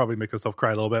because I'll probably make myself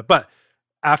cry a little bit, but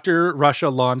after Russia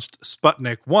launched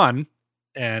Sputnik 1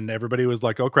 and everybody was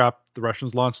like, oh crap, the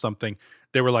Russians launched something,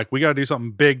 they were like, we got to do something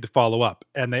big to follow up.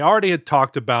 And they already had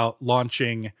talked about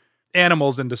launching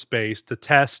animals into space to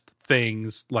test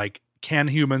things like, can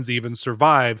humans even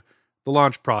survive the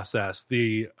launch process,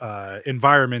 the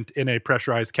environment in a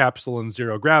pressurized capsule in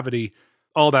zero gravity,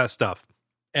 all that stuff.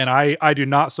 And I do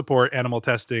not support animal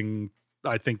testing.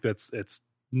 I think it's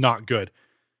not good.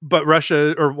 But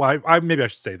Russia, or maybe I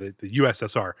should say the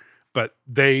USSR, but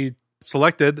they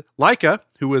selected Laika,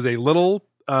 who was a little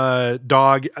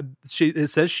dog. It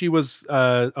says she was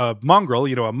a mongrel,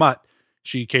 a mutt.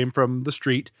 She came from the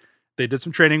street. They did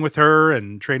some training with her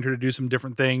and trained her to do some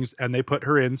different things, and they put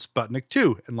her in Sputnik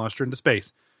 2 and launched her into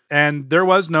space. And there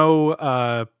was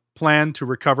no plan to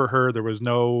recover her. There was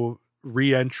no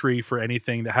re-entry for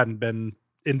anything that hadn't been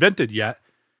invented yet.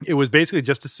 It was basically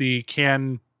just to see,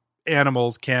 can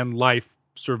life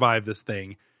survive this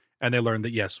thing? And they learned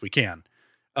that yes, we can.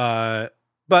 But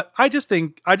I just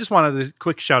wanted a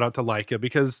quick shout out to Laika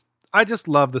because I just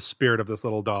love the spirit of this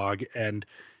little dog. And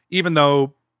even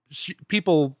though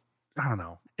people, I don't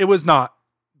know, it was not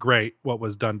great what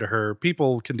was done to her.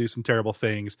 People can do some terrible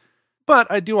things, but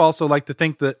I do also like to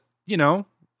think that,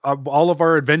 all of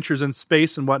our adventures in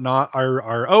space and whatnot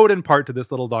are owed in part to this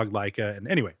little dog Laika. And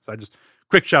anyway, so I just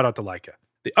quick shout out to Laika.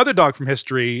 The other dog from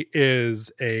history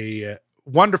is a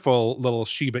wonderful little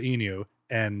Shiba Inu.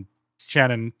 And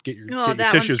Shannon, get your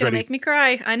that tissues one's gonna ready. make me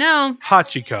cry. I know.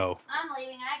 Hachiko. I'm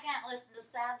leaving. I can't listen to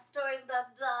sad stories about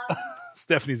dogs.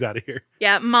 Stephanie's out of here.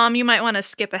 Yeah, Mom, you might want to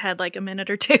skip ahead like a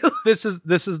minute or two. This is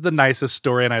the nicest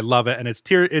story, and I love it. And it's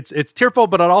tearful,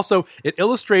 but it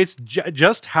illustrates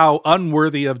just how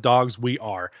unworthy of dogs we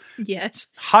are. Yes.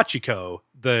 Hachiko,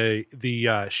 the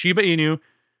Shiba Inu,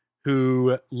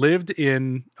 who lived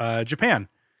in Japan,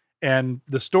 and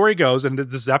the story goes, and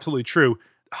this is absolutely true.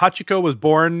 Hachiko was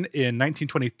born in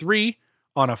 1923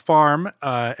 on a farm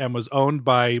and was owned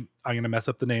by, I'm going to mess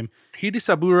up the name,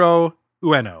 Hidesaburo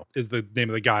Ueno is the name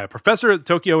of the guy, a professor at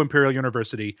Tokyo Imperial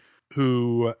University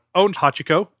who owned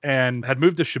Hachiko and had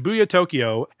moved to Shibuya,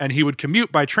 Tokyo, and he would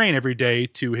commute by train every day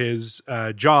to his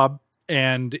job.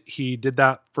 And he did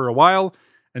that for a while.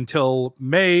 until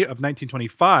May of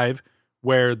 1925,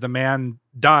 where the man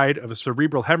died of a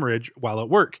cerebral hemorrhage while at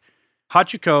work.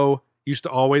 Hachiko used to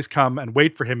always come and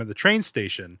wait for him at the train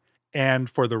station. And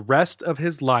for the rest of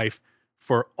his life,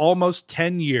 for almost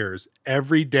 10 years,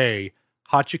 every day,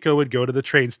 Hachiko would go to the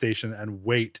train station and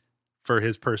wait for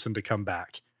his person to come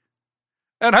back.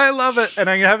 And I love it. And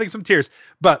I'm having some tears.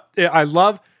 But I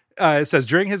love, it says,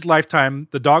 during his lifetime,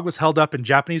 the dog was held up in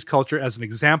Japanese culture as an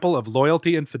example of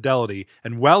loyalty and fidelity.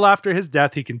 And well after his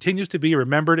death, he continues to be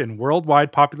remembered in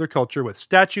worldwide popular culture with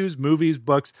statues, movies,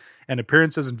 books, and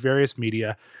appearances in various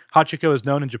media. Hachiko is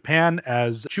known in Japan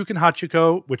as Shuken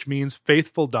Hachiko, which means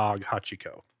faithful dog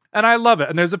Hachiko. And I love it.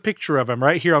 And there's a picture of him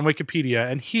right here on Wikipedia,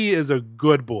 and he is a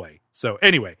good boy. So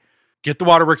anyway, get the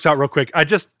waterworks out real quick.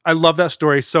 I love that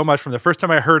story so much. From the first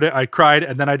time I heard it, I cried,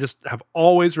 and then I just have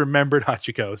always remembered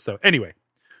Hachiko. So anyway,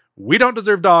 we don't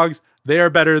deserve dogs. They are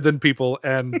better than people,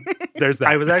 and there's that.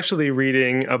 I was actually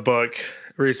reading a book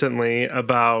recently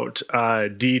about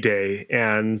D-Day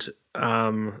and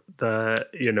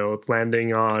the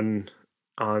landing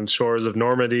on shores of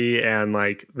Normandy, and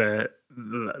like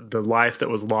the life that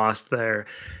was lost there,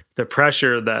 the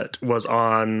pressure that was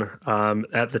on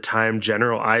at the time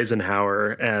General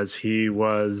Eisenhower as he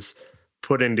was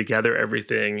putting together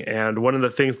everything. And one of the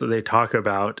things that they talk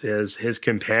about is his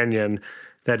companion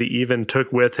that he even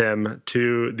took with him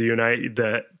to the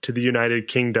United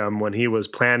Kingdom when he was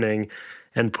planning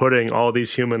and putting all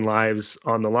these human lives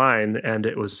on the line. And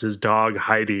it was his dog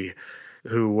Heidi,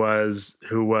 who was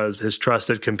his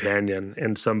trusted companion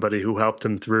and somebody who helped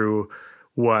him through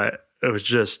what it was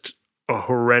just a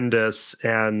horrendous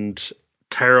and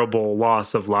terrible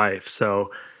loss of life.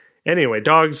 So anyway,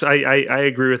 dogs, I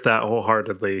agree with that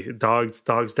wholeheartedly. Dogs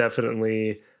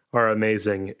definitely are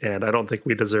amazing, and I don't think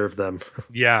we deserve them.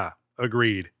 Yeah,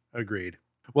 agreed.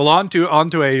 Well, on to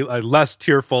a less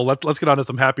tearful. Let's get on to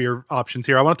some happier options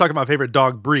here. I want to talk about my favorite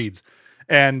dog breeds,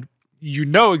 and you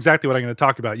know exactly what I'm going to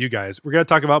talk about, you guys. We're going to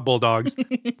talk about bulldogs.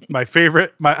 My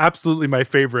favorite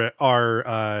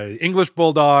are English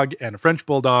bulldog and a French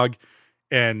bulldog.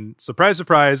 And surprise,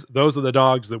 surprise, those are the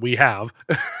dogs that we have.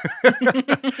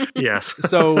 Yes.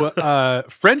 So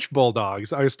French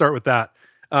bulldogs, I'll start with that.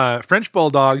 French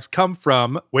bulldogs come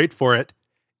from, wait for it,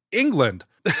 England.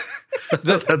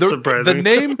 That's surprising. The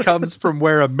name comes from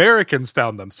where Americans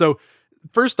found them. So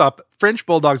first up, French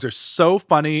bulldogs are so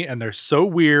funny and they're so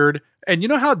weird. And you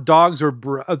know how dogs are,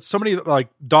 so many like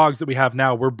dogs that we have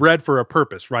now were bred for a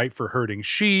purpose, right? For herding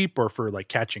sheep or for like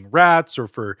catching rats or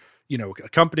for,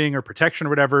 accompanying or protection or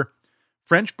whatever.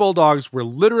 French bulldogs were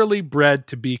literally bred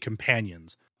to be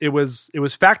companions. It was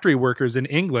factory workers in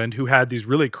England who had these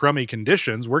really crummy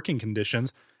working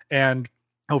conditions. And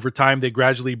over time, they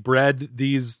gradually bred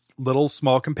these little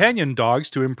small companion dogs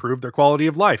to improve their quality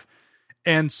of life.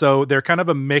 And so they're kind of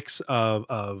a mix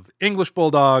of English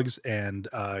bulldogs and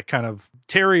kind of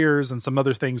terriers and some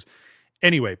other things.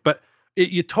 Anyway, but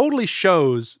it totally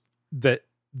shows that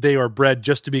they are bred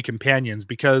just to be companions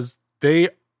because they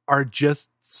are just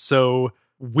so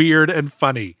weird and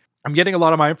funny. I'm getting a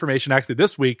lot of my information actually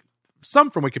this week,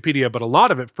 some from Wikipedia, but a lot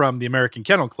of it from the American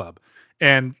Kennel Club.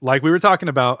 And like we were talking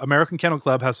about, American Kennel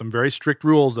Club has some very strict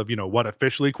rules of, what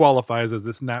officially qualifies as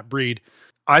this and that breed.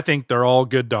 I think they're all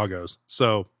good doggos.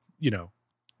 So,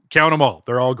 count them all.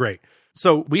 They're all great.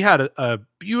 So we had a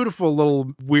beautiful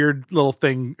little weird little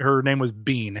thing. Her name was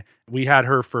Bean. We had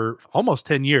her for almost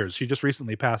 10 years. She just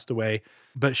recently passed away,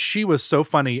 but she was so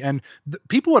funny. And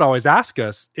people would always ask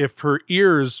us if her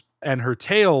ears and her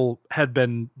tail had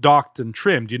been docked and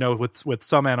trimmed, with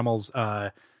some animals,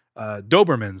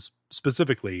 Dobermans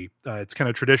specifically. It's kind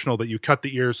of traditional that you cut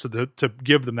the ears to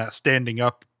give them that standing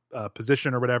up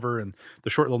position or whatever, and the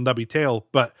short little nubby tail.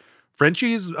 But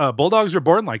Frenchies, bulldogs are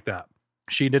born like that.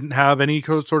 She didn't have any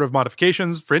sort of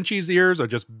modifications. Frenchie's ears are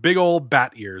just big old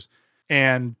bat ears.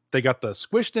 And they got the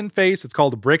squished in face. It's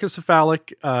called a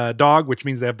brachycephalic dog, which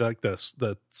means they have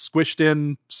the squished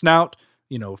in snout,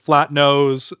 flat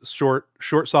nose, short,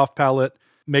 soft palate,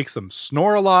 makes them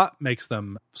snore a lot, makes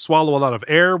them swallow a lot of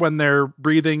air when they're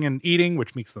breathing and eating,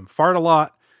 which makes them fart a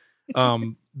lot.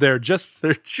 They're just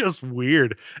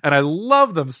weird. And I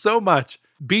love them so much.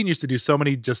 Bean used to do so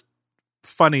many just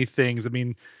funny things. I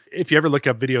mean, if you ever look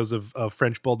up videos of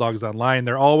French bulldogs online,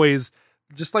 they're always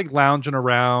just like lounging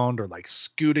around or like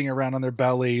scooting around on their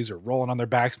bellies or rolling on their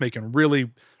backs, making really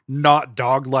not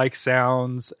dog-like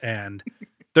sounds. And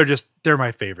they're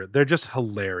my favorite. They're just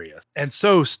hilarious and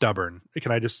so stubborn.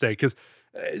 Can I just say, because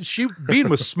Bean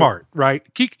was smart, right?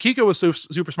 Kiko was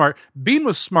super smart. Bean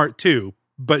was smart too,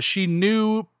 but she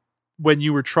knew when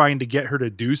you were trying to get her to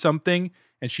do something,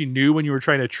 and she knew when you were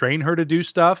trying to train her to do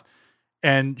stuff.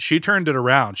 and she turned it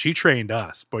around. She trained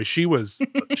us. Boy, she was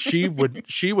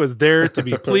there to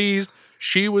be pleased.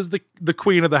 She was the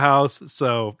queen of the house.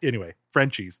 So anyway,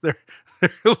 Frenchies, they're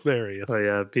hilarious. Oh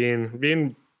yeah,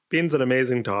 Bean's an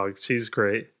amazing dog. She's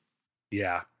great.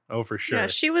 Yeah. Oh, for sure. Yeah,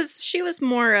 she was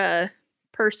more a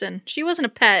person. She wasn't a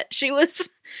pet. She was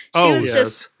Yes.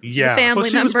 just Yeah. the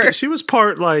family member. She was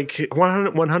part like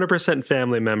 100%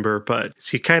 family member, but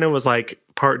she kind of was like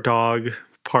part dog,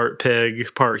 part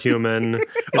pig, part human in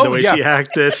the way she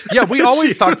acted. Yeah, we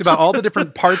always talked about all the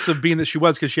different parts of Bean that she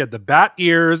was, because she had the bat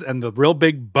ears and the real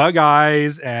big bug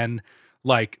eyes, and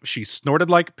like she snorted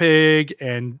like a pig,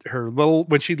 and her little,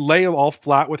 when she'd lay all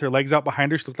flat with her legs out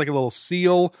behind her, she looked like a little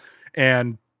seal.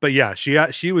 But yeah,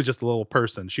 she was just a little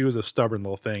person. She was a stubborn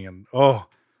little thing, and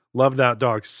loved that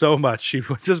dog so much. She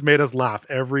just made us laugh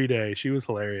every day. She was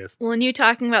hilarious. Well, and you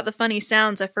talking about the funny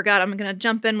sounds, I forgot. I'm going to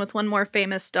jump in with one more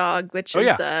famous dog, which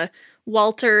is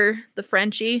Walter the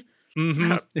Frenchie.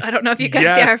 Mm-hmm. I don't know if you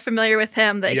guys are familiar with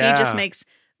him, that he just makes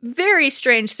very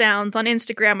strange sounds. On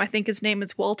Instagram, I think his name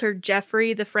is Walter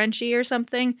Jeffrey the Frenchie or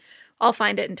something. I'll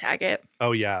find it and tag it.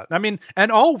 Oh yeah, I mean,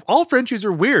 and all Frenchies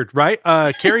are weird, right?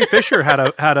 Carrie Fisher had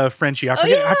a Frenchie. I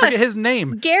forget his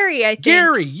name. Gary, I think.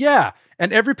 Gary, yeah.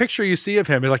 And every picture you see of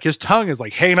him, like his tongue is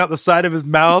like hanging out the side of his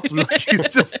mouth. Like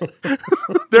he's just,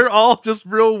 they're all just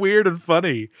real weird and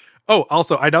funny. Oh,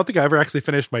 also, I don't think I ever actually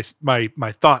finished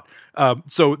my thought.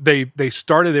 So they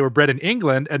were bred in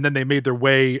England, and then they made their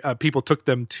way. People took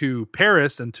them to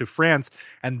Paris and to France,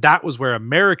 and that was where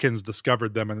Americans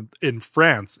discovered them in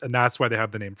France, and that's why they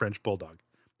have the name French Bulldog.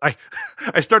 I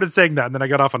started saying that, and then I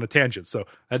got off on a tangent, so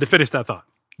I had to finish that thought.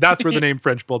 That's where the name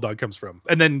French Bulldog comes from.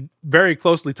 And then very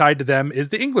closely tied to them is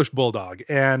the English Bulldog.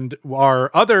 And our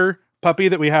other puppy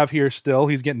that we have here still,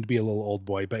 he's getting to be a little old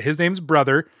boy, but his name's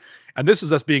Brother. And this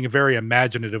is us being very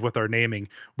imaginative with our naming.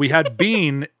 We had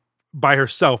Bean by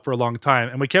herself for a long time,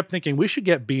 and we kept thinking we should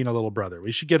get Bean a little brother.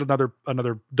 We should get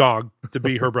another dog to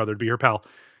be her brother, to be her pal.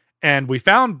 And we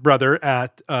found Brother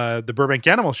at the Burbank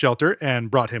Animal Shelter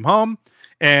and brought him home.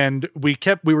 And we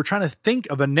were trying to think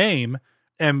of a name,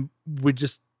 and we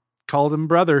just called him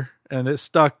Brother, and it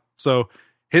stuck. So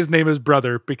his name is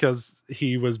Brother because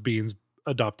he was Bean's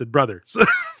adopted brother. So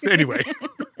anyway,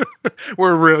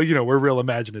 we're real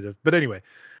imaginative. But anyway,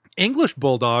 English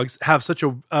Bulldogs have such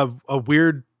a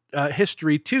weird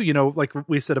history too. You know, like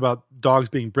we said about dogs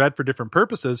being bred for different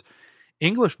purposes.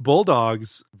 English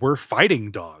Bulldogs were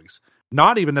fighting dogs,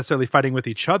 not even necessarily fighting with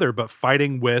each other, but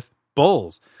fighting with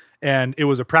bulls. And it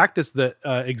was a practice that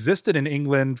existed in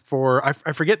England for, I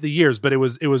forget the years, but it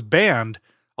was banned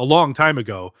a long time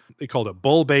ago. They called it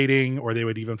bull baiting, or they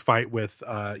would even fight with,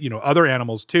 other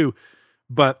animals too.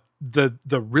 But the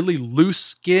really loose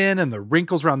skin and the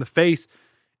wrinkles around the face,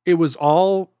 it was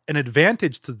all an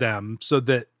advantage to them, so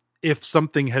that if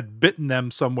something had bitten them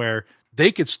somewhere,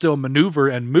 they could still maneuver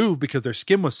and move because their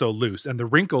skin was so loose, and the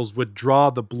wrinkles would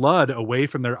draw the blood away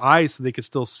from their eyes so they could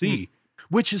still see.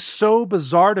 Which is so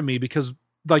bizarre to me, because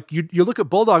like you look at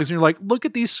bulldogs and you're like, look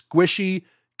at these squishy,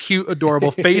 cute,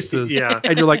 adorable faces. Yeah.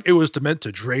 And you're like, it was meant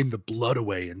to drain the blood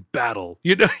away in battle.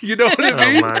 You know what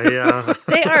I mean? Oh my, yeah.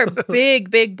 They are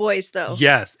big boys though.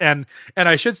 Yes. And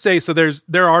I should say, so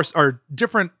there are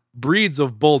different breeds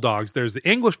of bulldogs. There's the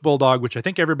English Bulldog, which I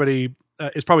think everybody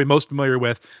is probably most familiar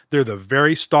with. They're the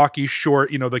very stocky,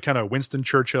 short, the kind of Winston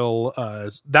Churchill,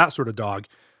 that sort of dog.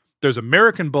 There's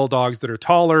American Bulldogs that are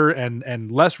taller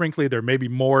and less wrinkly. They're maybe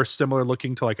more similar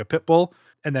looking to like a pit bull.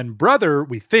 And then Brother,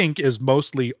 we think, is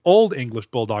mostly Old English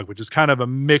Bulldog, which is kind of a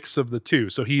mix of the two.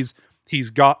 So he's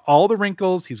got all the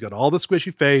wrinkles, he's got all the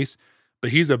squishy face, but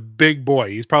he's a big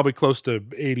boy. He's probably close to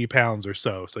 80 pounds or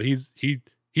so. So he's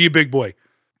a big boy.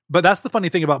 But that's the funny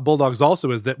thing about bulldogs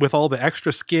also, is that with all the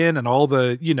extra skin and all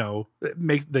the,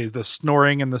 the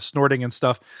snoring and the snorting and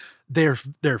stuff, they're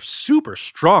super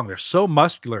strong. They're so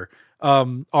muscular.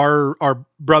 Our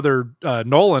brother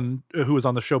Nolan, who was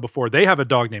on the show before, they have a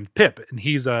dog named Pip, and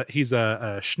he's a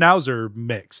Schnauzer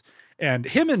mix. And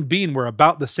him and Bean were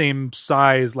about the same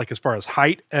size, like as far as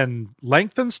height and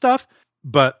length and stuff.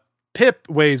 But Pip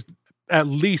weighs at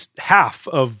least half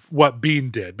of what Bean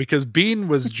did, because Bean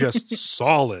was just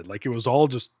solid. Like it was all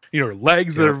just,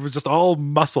 legs that was just all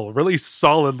muscle, really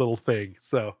solid little thing.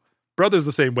 So Brother's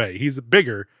the same way. He's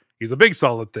bigger. He's a big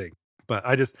solid thing. But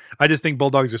I just think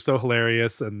bulldogs are so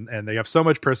hilarious, and they have so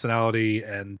much personality,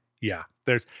 and yeah,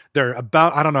 they're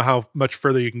about, I don't know how much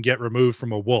further you can get removed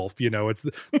from a wolf.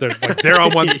 They're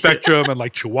on one spectrum, and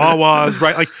like Chihuahuas,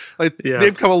 right? Like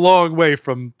they've come a long way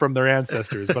from their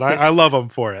ancestors, but I love them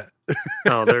for it.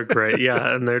 Oh, they're great.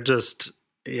 Yeah. And they're just,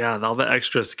 all the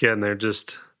extra skin. They're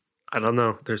just, I don't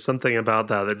know. There's something about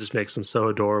that just makes them so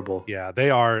adorable. Yeah, they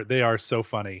are so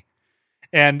funny.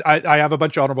 And I have a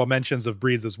bunch of honorable mentions of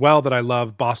breeds as well that I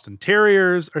love. Boston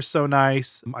Terriers are so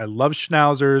nice. I love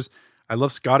Schnauzers. I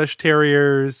love Scottish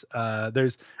Terriers.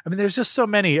 There's just so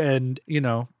many, and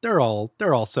they're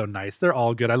all so nice. They're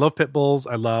all good. I love Pit Bulls.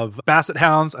 I love Basset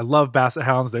Hounds.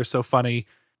 They're so funny.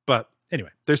 But anyway,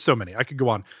 there's so many. I could go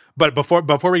on. But before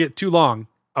we get too long,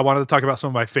 I wanted to talk about some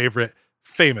of my favorite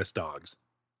famous dogs.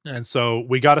 And so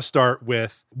we got to start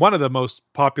with one of the most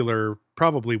popular,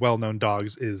 probably well-known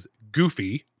dogs is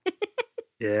Goofy.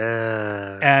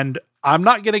 Yeah. And I'm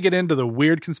not going to get into the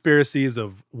weird conspiracies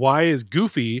of why is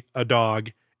Goofy, a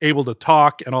dog, able to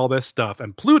talk and all this stuff,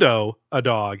 and Pluto, a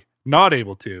dog, not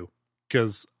able to,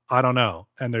 because I don't know.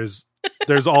 And there's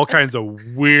all kinds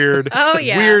of weird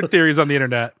theories on the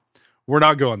internet. We're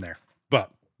not going there.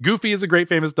 But Goofy is a great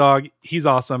famous dog. He's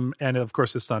awesome. And of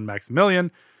course, his son,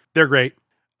 Maximilian. They're great.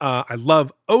 I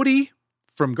love Odie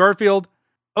from Garfield.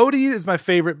 Odie is my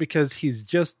favorite because he's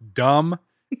just dumb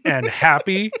and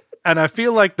happy. And I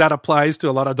feel like that applies to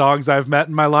a lot of dogs I've met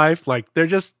in my life. Like they're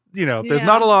just, there's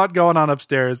not a lot going on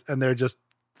upstairs and they're just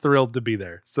thrilled to be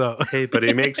there. So hey, but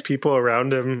he makes people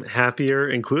around him happier,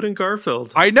 including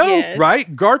Garfield. I know,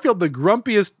 right? Garfield, the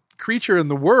grumpiest creature in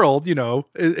the world,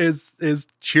 is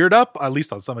cheered up, at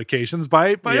least on some occasions,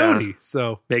 by Odie.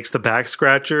 So makes the back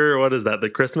scratcher. What is that?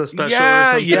 The Christmas special? Yeah,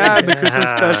 or something? Yeah, the Christmas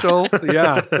special.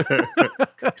 Yeah.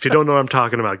 If you don't know what I'm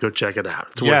talking about, go check it out.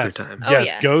 It's worth your time.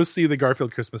 Yes, go see the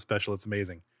Garfield Christmas special. It's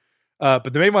amazing.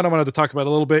 But the main one I wanted to talk about a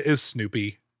little bit is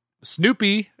Snoopy.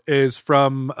 Snoopy is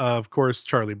from, of course,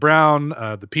 Charlie Brown,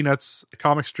 the Peanuts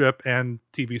comic strip and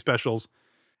TV specials.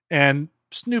 And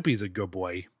Snoopy's a good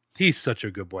boy. He's such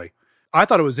a good boy. I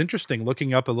thought it was interesting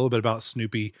looking up a little bit about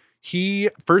Snoopy. He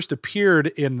first appeared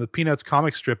in the Peanuts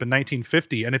comic strip in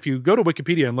 1950. And if you go to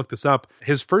Wikipedia and look this up,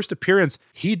 his first appearance,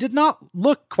 he did not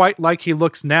look quite like he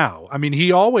looks now. I mean,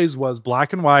 he always was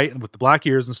black and white and with the black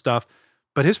ears and stuff.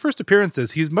 But his first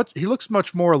appearances, he looks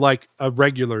much more like a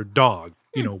regular dog,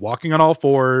 walking on all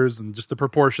fours and just the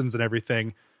proportions and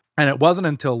everything. And it wasn't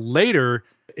until later,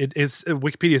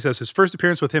 Wikipedia says his first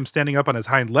appearance with him standing up on his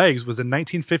hind legs was in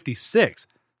 1956.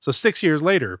 So 6 years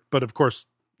later. But of course,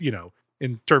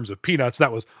 in terms of Peanuts,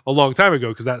 that was a long time ago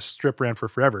because that strip ran for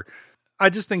forever. I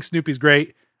just think Snoopy's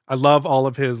great. I love all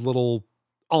of his little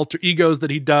alter egos that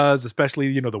he does,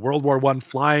 especially, the World War I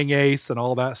flying ace and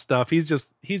all that stuff. He's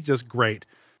just great.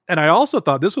 And I also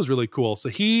thought this was really cool. So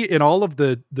he, in all of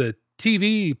the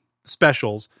TV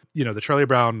specials, the Charlie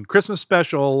Brown Christmas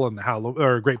special and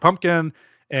the Great Pumpkin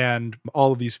and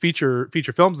all of these feature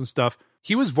films and stuff,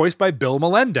 he was voiced by Bill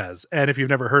Melendez. And if you've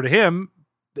never heard of him,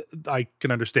 I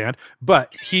can understand,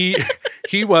 but he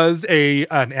was an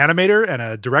animator and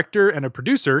a director and a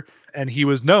producer, and he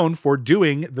was known for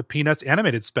doing the Peanuts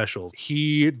animated specials.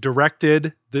 He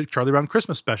directed the Charlie Brown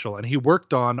Christmas special, and he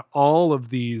worked on all of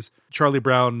these Charlie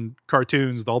Brown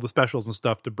cartoons, all the specials and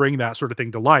stuff to bring that sort of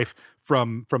thing to life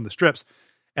from the strips.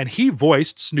 And he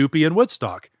voiced Snoopy in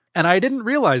Woodstock. And I didn't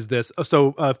realize this.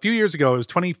 So a few years ago, it was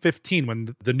 2015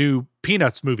 when the new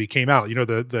Peanuts movie came out,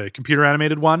 the computer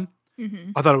animated one.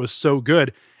 Mm-hmm. I thought it was so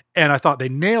good. And I thought they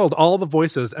nailed all the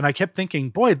voices. And I kept thinking,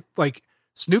 boy, like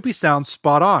Snoopy sounds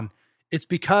spot on. It's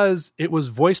because it was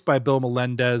voiced by Bill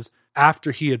Melendez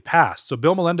after he had passed. So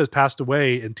Bill Melendez passed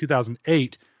away in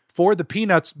 2008. For the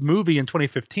Peanuts movie in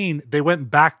 2015, they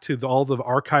went back to all the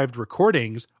archived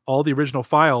recordings, all the original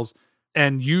files,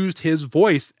 and used his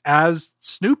voice as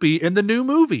Snoopy in the new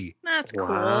movie. That's cool.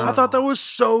 Wow. I thought that was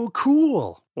so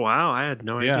cool. Wow, I had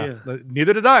no idea.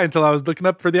 Neither did I until I was looking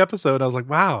up for the episode. I was like,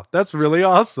 wow, that's really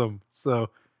awesome. So,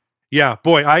 yeah,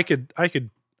 boy, I could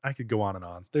go on and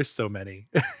on. There's so many.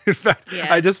 In fact,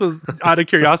 I just was out of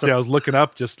curiosity. I was looking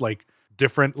up just like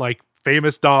different like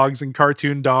famous dogs and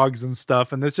cartoon dogs and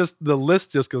stuff, and it's just the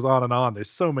list just goes on and on.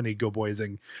 There's so many good boys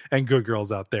and good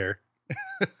girls out there.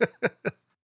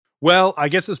 Well, I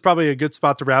guess it's probably a good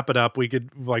spot to wrap it up. We could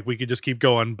just keep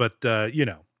going, but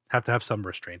have to have some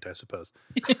restraint, I suppose.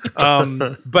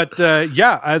 But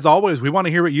as always, we want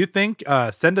to hear what you think.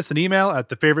 Send us an email at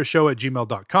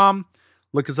thefavoriteshow@gmail.com.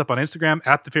 Look us up on Instagram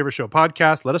at The Favorite Show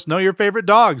Podcast. Let us know your favorite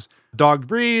dogs, dog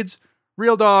breeds,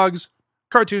 real dogs,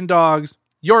 cartoon dogs,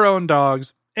 your own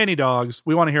dogs, any dogs.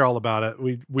 We want to hear all about it.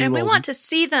 We want to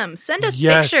see them. Send us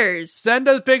pictures. Send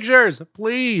us pictures,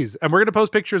 please. And we're going to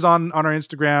post pictures on our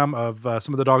Instagram of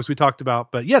some of the dogs we talked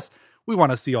about. But yes, We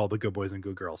want to see all the good boys and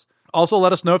good girls. Also,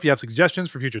 let us know if you have suggestions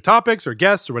for future topics or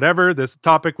guests or whatever. This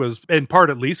topic was, in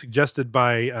part at least, suggested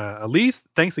by Elise.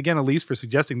 Thanks again, Elise, for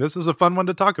suggesting this is a fun one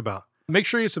to talk about. Make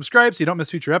sure you subscribe so you don't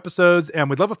miss future episodes, and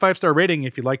we'd love a 5-star rating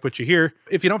if you like what you hear.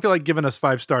 If you don't feel like giving us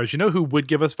 5 stars, you know who would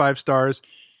give us 5 stars?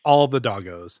 All of the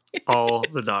doggos. All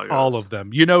the doggos. All of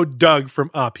them. You know Doug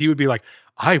from Up. He would be like,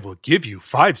 I will give you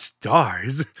 5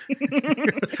 stars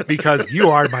because you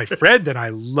are my friend and I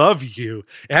love you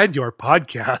and your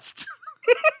podcast.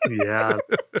 Yeah,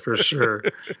 for sure.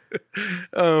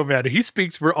 Oh, man. He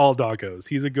speaks for all doggos.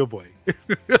 He's a good boy.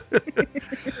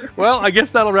 Well, I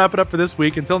guess that'll wrap it up for this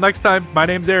week. Until next time, my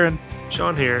name's Aaron.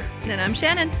 Sean here. And I'm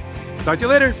Shannon. Talk to you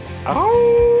later.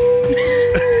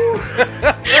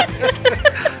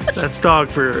 That's dog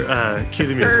for cue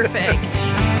the music. Perfect.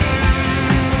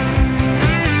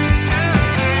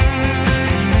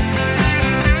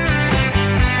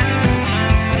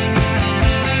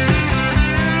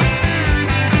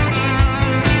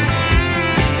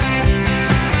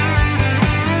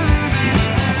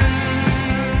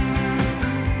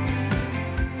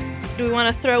 Do we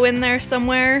want to throw in there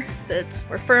somewhere that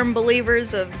we're firm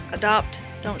believers of adopt,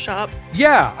 don't shop?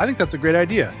 Yeah, I think that's a great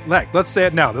idea. Let's say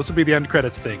it now. This will be the end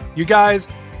credits thing. You guys,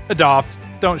 adopt,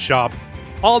 don't shop.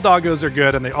 All doggos are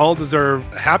good and they all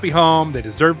deserve a happy home. They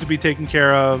deserve to be taken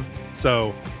care of.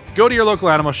 So go to your local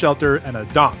animal shelter and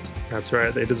adopt. That's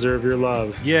right. They deserve your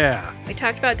love. Yeah. We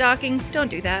talked about docking.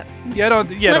 Don't do that. Don't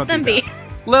Let them do be.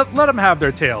 that. Let them have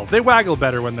their tails. They waggle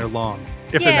better when they're long.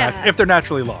 If they're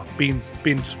naturally long. Bean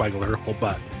just waggled her whole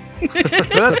butt. But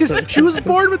that's because she was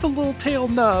born with a little tail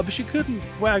nub. She couldn't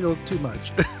waggle it too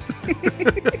much.